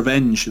bit of a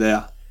revenge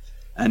there,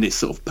 and it's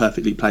sort of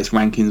perfectly placed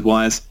rankings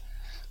wise.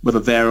 Whether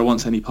Vera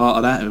wants any part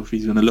of that, or if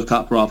he's going to look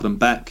up rather than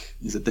back,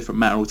 is a different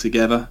matter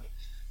altogether.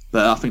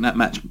 But I think that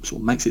match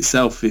sort of makes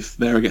itself if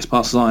Vera gets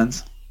past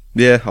Zions.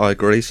 yeah, I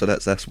agree. So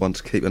that's one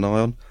to keep an eye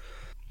on.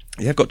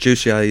 You have got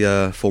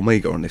Jussier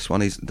Formiga on this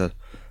one. He's the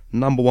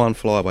number one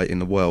flyweight in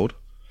the world,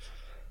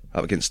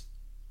 up against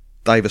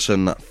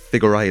Davison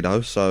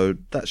Figueiredo. So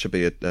that should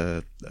be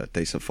a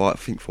decent fight. I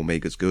think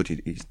Formiga's good.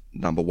 He's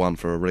number one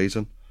for a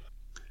reason.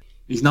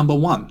 He's number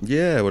one.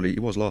 Yeah, well, he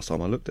was last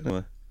time I looked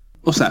anyway.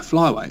 What's that,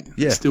 flyweight?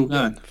 Yeah. It's still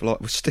going.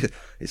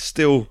 It's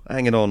still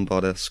hanging on by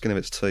the skin of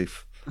its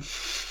teeth.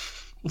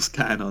 What's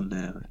going on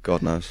now?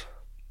 God knows.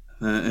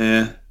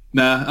 Yeah.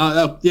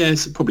 No, yeah,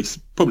 it's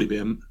probably be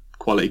a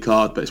quality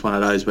card, but it's one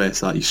of those where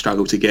it's like you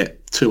struggle to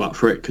get too up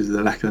for it because of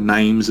the lack of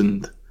names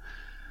and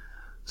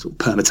sort of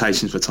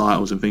permutations for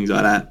titles and things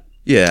like that.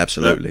 Yeah,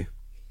 absolutely.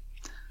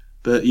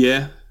 But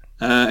yeah,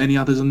 any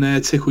others on there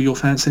tickle your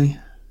fancy?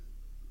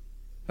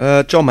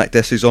 John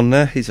Makdessi's on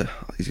there. He's an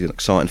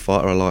exciting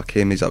fighter. I like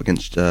him. He's up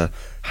against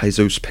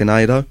Jesus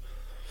Pinedo,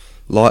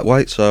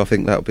 lightweight. So I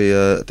think that'll be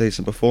a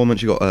decent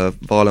performance. You got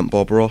Violent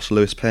Bob Ross,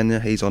 Luis Pena.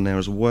 He's on there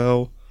as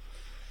well.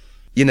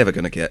 You're never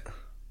going to get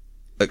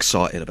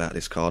excited about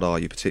this card, are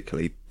you?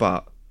 Particularly,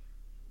 but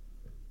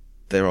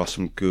there are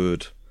some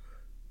good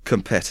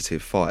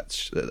competitive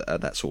fights at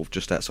that sort of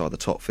just outside the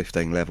top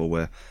 15 level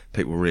where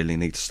people really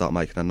need to start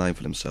making a name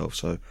for themselves.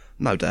 So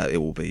no doubt it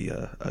will be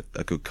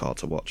a good card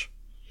to watch.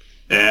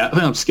 Yeah, I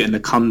think I'm just getting the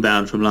come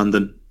down from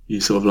London.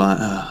 You sort of like,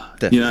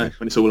 Definitely. you know,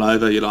 when it's all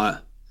over, you're like,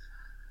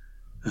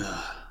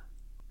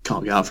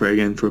 can't get out for it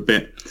again for a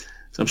bit.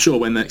 So I'm sure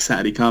when next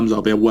Saturday comes,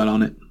 I'll be well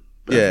on it.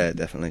 But, Yeah,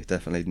 definitely.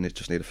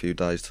 Just need a few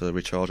days to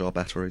recharge our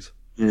batteries.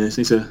 yeah, just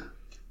need to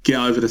get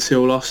over the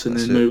Till loss and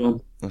That's then it. move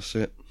on. That's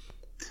it.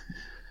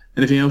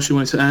 Anything else you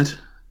wanted to add,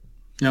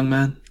 young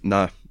man?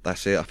 No,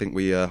 that's it. I think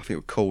we'll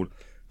call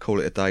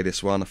it a day.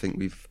 This one. I think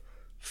we've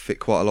fit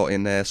quite a lot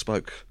in there.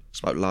 Spoke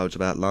loads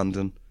about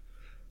London.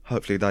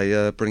 Hopefully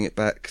they bring it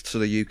back to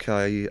the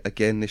UK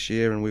again this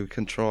year, and we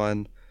can try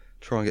and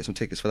get some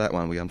tickets for that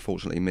one. We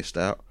unfortunately missed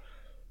out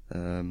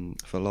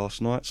for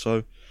last night.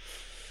 So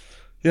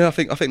yeah, I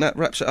think that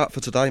wraps it up for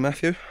today,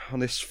 Matthew, on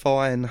this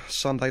fine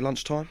Sunday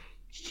lunchtime.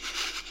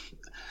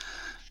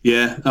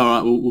 Yeah, all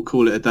right, we'll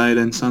call it a day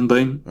then,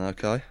 Sunbeam.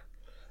 Okay.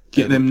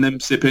 Get them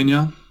Lemsip in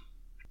ya.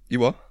 You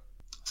what?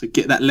 So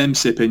get that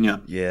Lemsip in ya.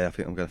 Yeah, I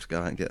think I'm going to have to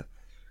go out and get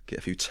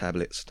a few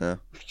tablets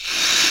now.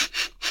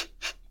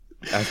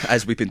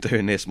 As we've been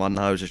doing this, my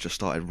nose has just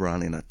started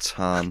running a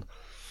ton.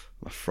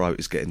 My throat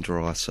is getting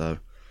dry, so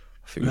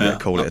I think we're going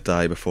to call it a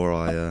day before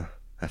I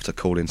have to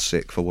call in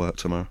sick for work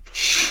tomorrow.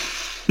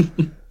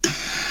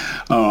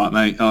 All right,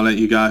 mate, I'll let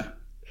you go.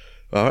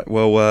 All right,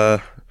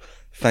 well,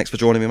 thanks for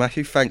joining me,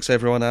 Matthew. Thanks,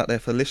 everyone out there,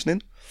 for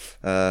listening.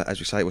 As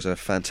we say, it was a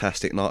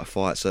fantastic night of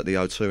fights at the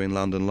O2 in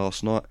London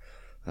last night.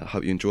 I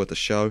hope you enjoyed the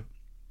show.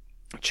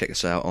 Check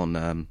us out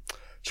on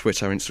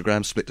Twitter,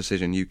 Instagram, Split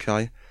Decision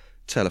UK.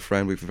 Tell a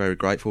friend. We'd be very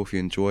grateful if you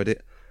enjoyed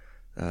it.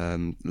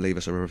 Leave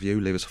us a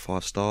review, leave us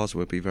 5 stars.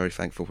 We'd be very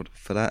thankful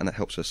for that, and it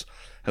helps us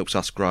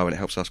grow, and it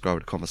helps us grow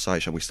the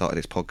conversation. We started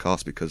this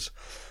podcast because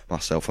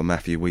myself and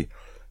Matthew, we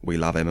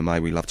love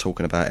MMA, we love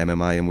talking about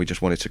MMA, and we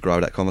just wanted to grow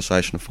that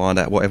conversation and find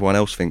out what everyone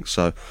else thinks.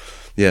 So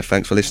yeah,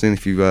 thanks for listening.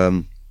 If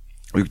you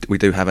we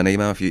do have an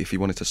email if you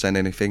wanted to send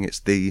anything. It's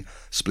the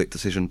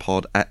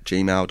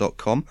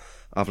splitdecisionpod@gmail.com.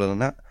 Other than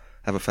that,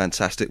 have a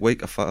fantastic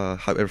week. I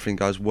hope everything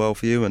goes well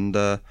for you, and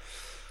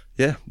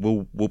yeah,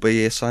 we'll be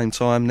here same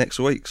time next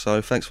week.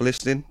 So thanks for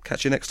listening.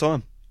 Catch you next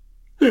time.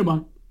 Yeah,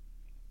 man.